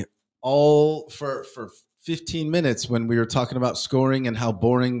me all for 15 minutes when we were talking about scoring and how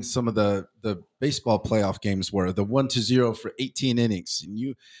boring some of the baseball playoff games were. The 1-0 for 18 innings.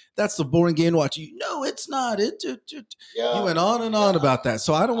 And that's the boring game to watch. No, it's not. You went on and on about that.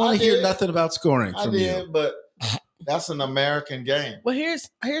 So I don't want I to hear did. nothing about scoring I from did, you. but that's an American game. Well, here's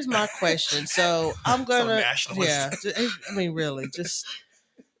my question. So I'm gonna, nationalist. yeah. I mean, really, just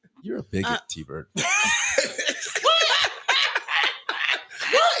You're a bigot, T-Bird. What?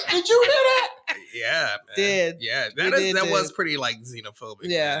 Did you hear that? Yeah, man. Did. Yeah, We did, that was did. pretty like xenophobic.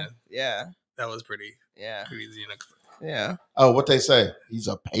 yeah, man. yeah, That was pretty yeah, xenophobic. yeah. Oh, what they say? He's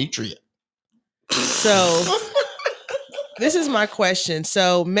a patriot. So this is my question.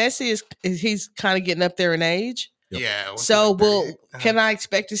 So Messi he's kind of getting up there in age. Yep. Yeah. So can I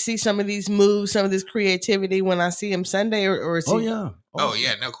expect to see some of these moves, some of this creativity when I see him Sunday, or is he? Oh yeah. Oh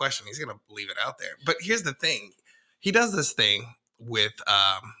yeah, no question. He's gonna leave it out there. But here's the thing: he does this thing with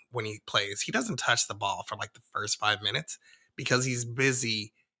when he plays. He doesn't touch the ball for like the first 5 minutes because he's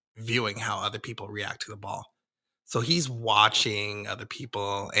busy viewing how other people react to the ball. So he's watching other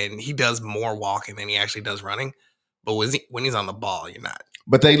people, and he does more walking than he actually does running. But when he's on the ball, you're not.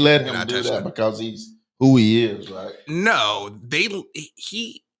 But they let You're him not do touching that it. because he's who he is, right? No,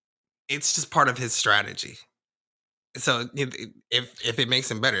 it's just part of his strategy. So if it makes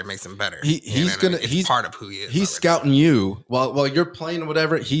him better, it makes him better. It's part of who he is. He's scouting you while you're playing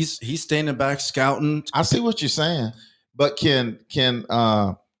whatever. He's standing back scouting. I see what you're saying, but can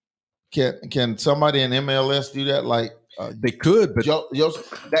somebody in MLS do that? Like They could, but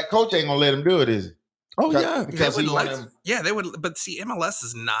that coach ain't gonna let him do it, is he? oh yeah, because he want him. Yeah, they would. But see, MLS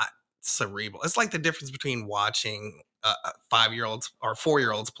is not cerebral. It's like the difference between watching 5-year-olds or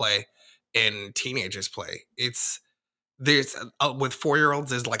 4-year-olds play and teenagers play. There's with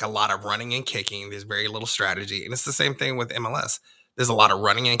 4-year-olds, there's like a lot of running and kicking. There's very little strategy, and it's the same thing with MLS. There's a lot of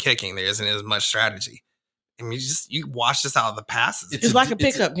running and kicking. There isn't as much strategy. I mean, you watch this out of the passes. It's like a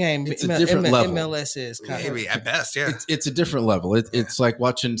pickup game. It's a different level. MLS is kind Maybe at best, yeah. It's a different level. It's like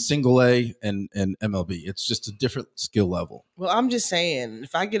watching single A and MLB. It's just a different skill level. Well, I'm just saying,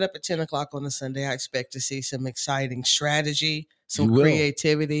 if I get up at 10 o'clock on a Sunday, I expect to see some exciting strategy, some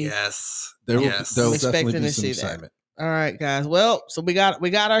creativity. Yes, There'll I'm definitely expecting be to some see that. excitement. All right, guys. Well, so we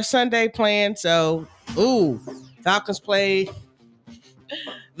got our Sunday plan. So, Falcons play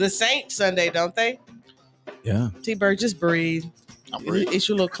the Saints Sunday, don't they? Yeah. T-Bird, just breathe. Eat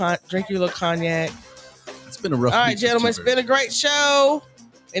your little drink your little cognac. It's been a rough. All right, week for gentlemen, it's T-Bird. been a great show.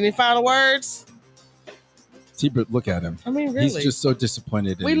 Any final words? T-Bird, look at him. I mean, really, He's just so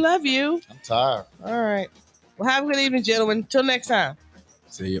disappointed. we love you. I'm tired. All right. Well, have a good evening, gentlemen. Until next time.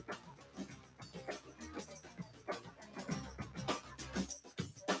 See you.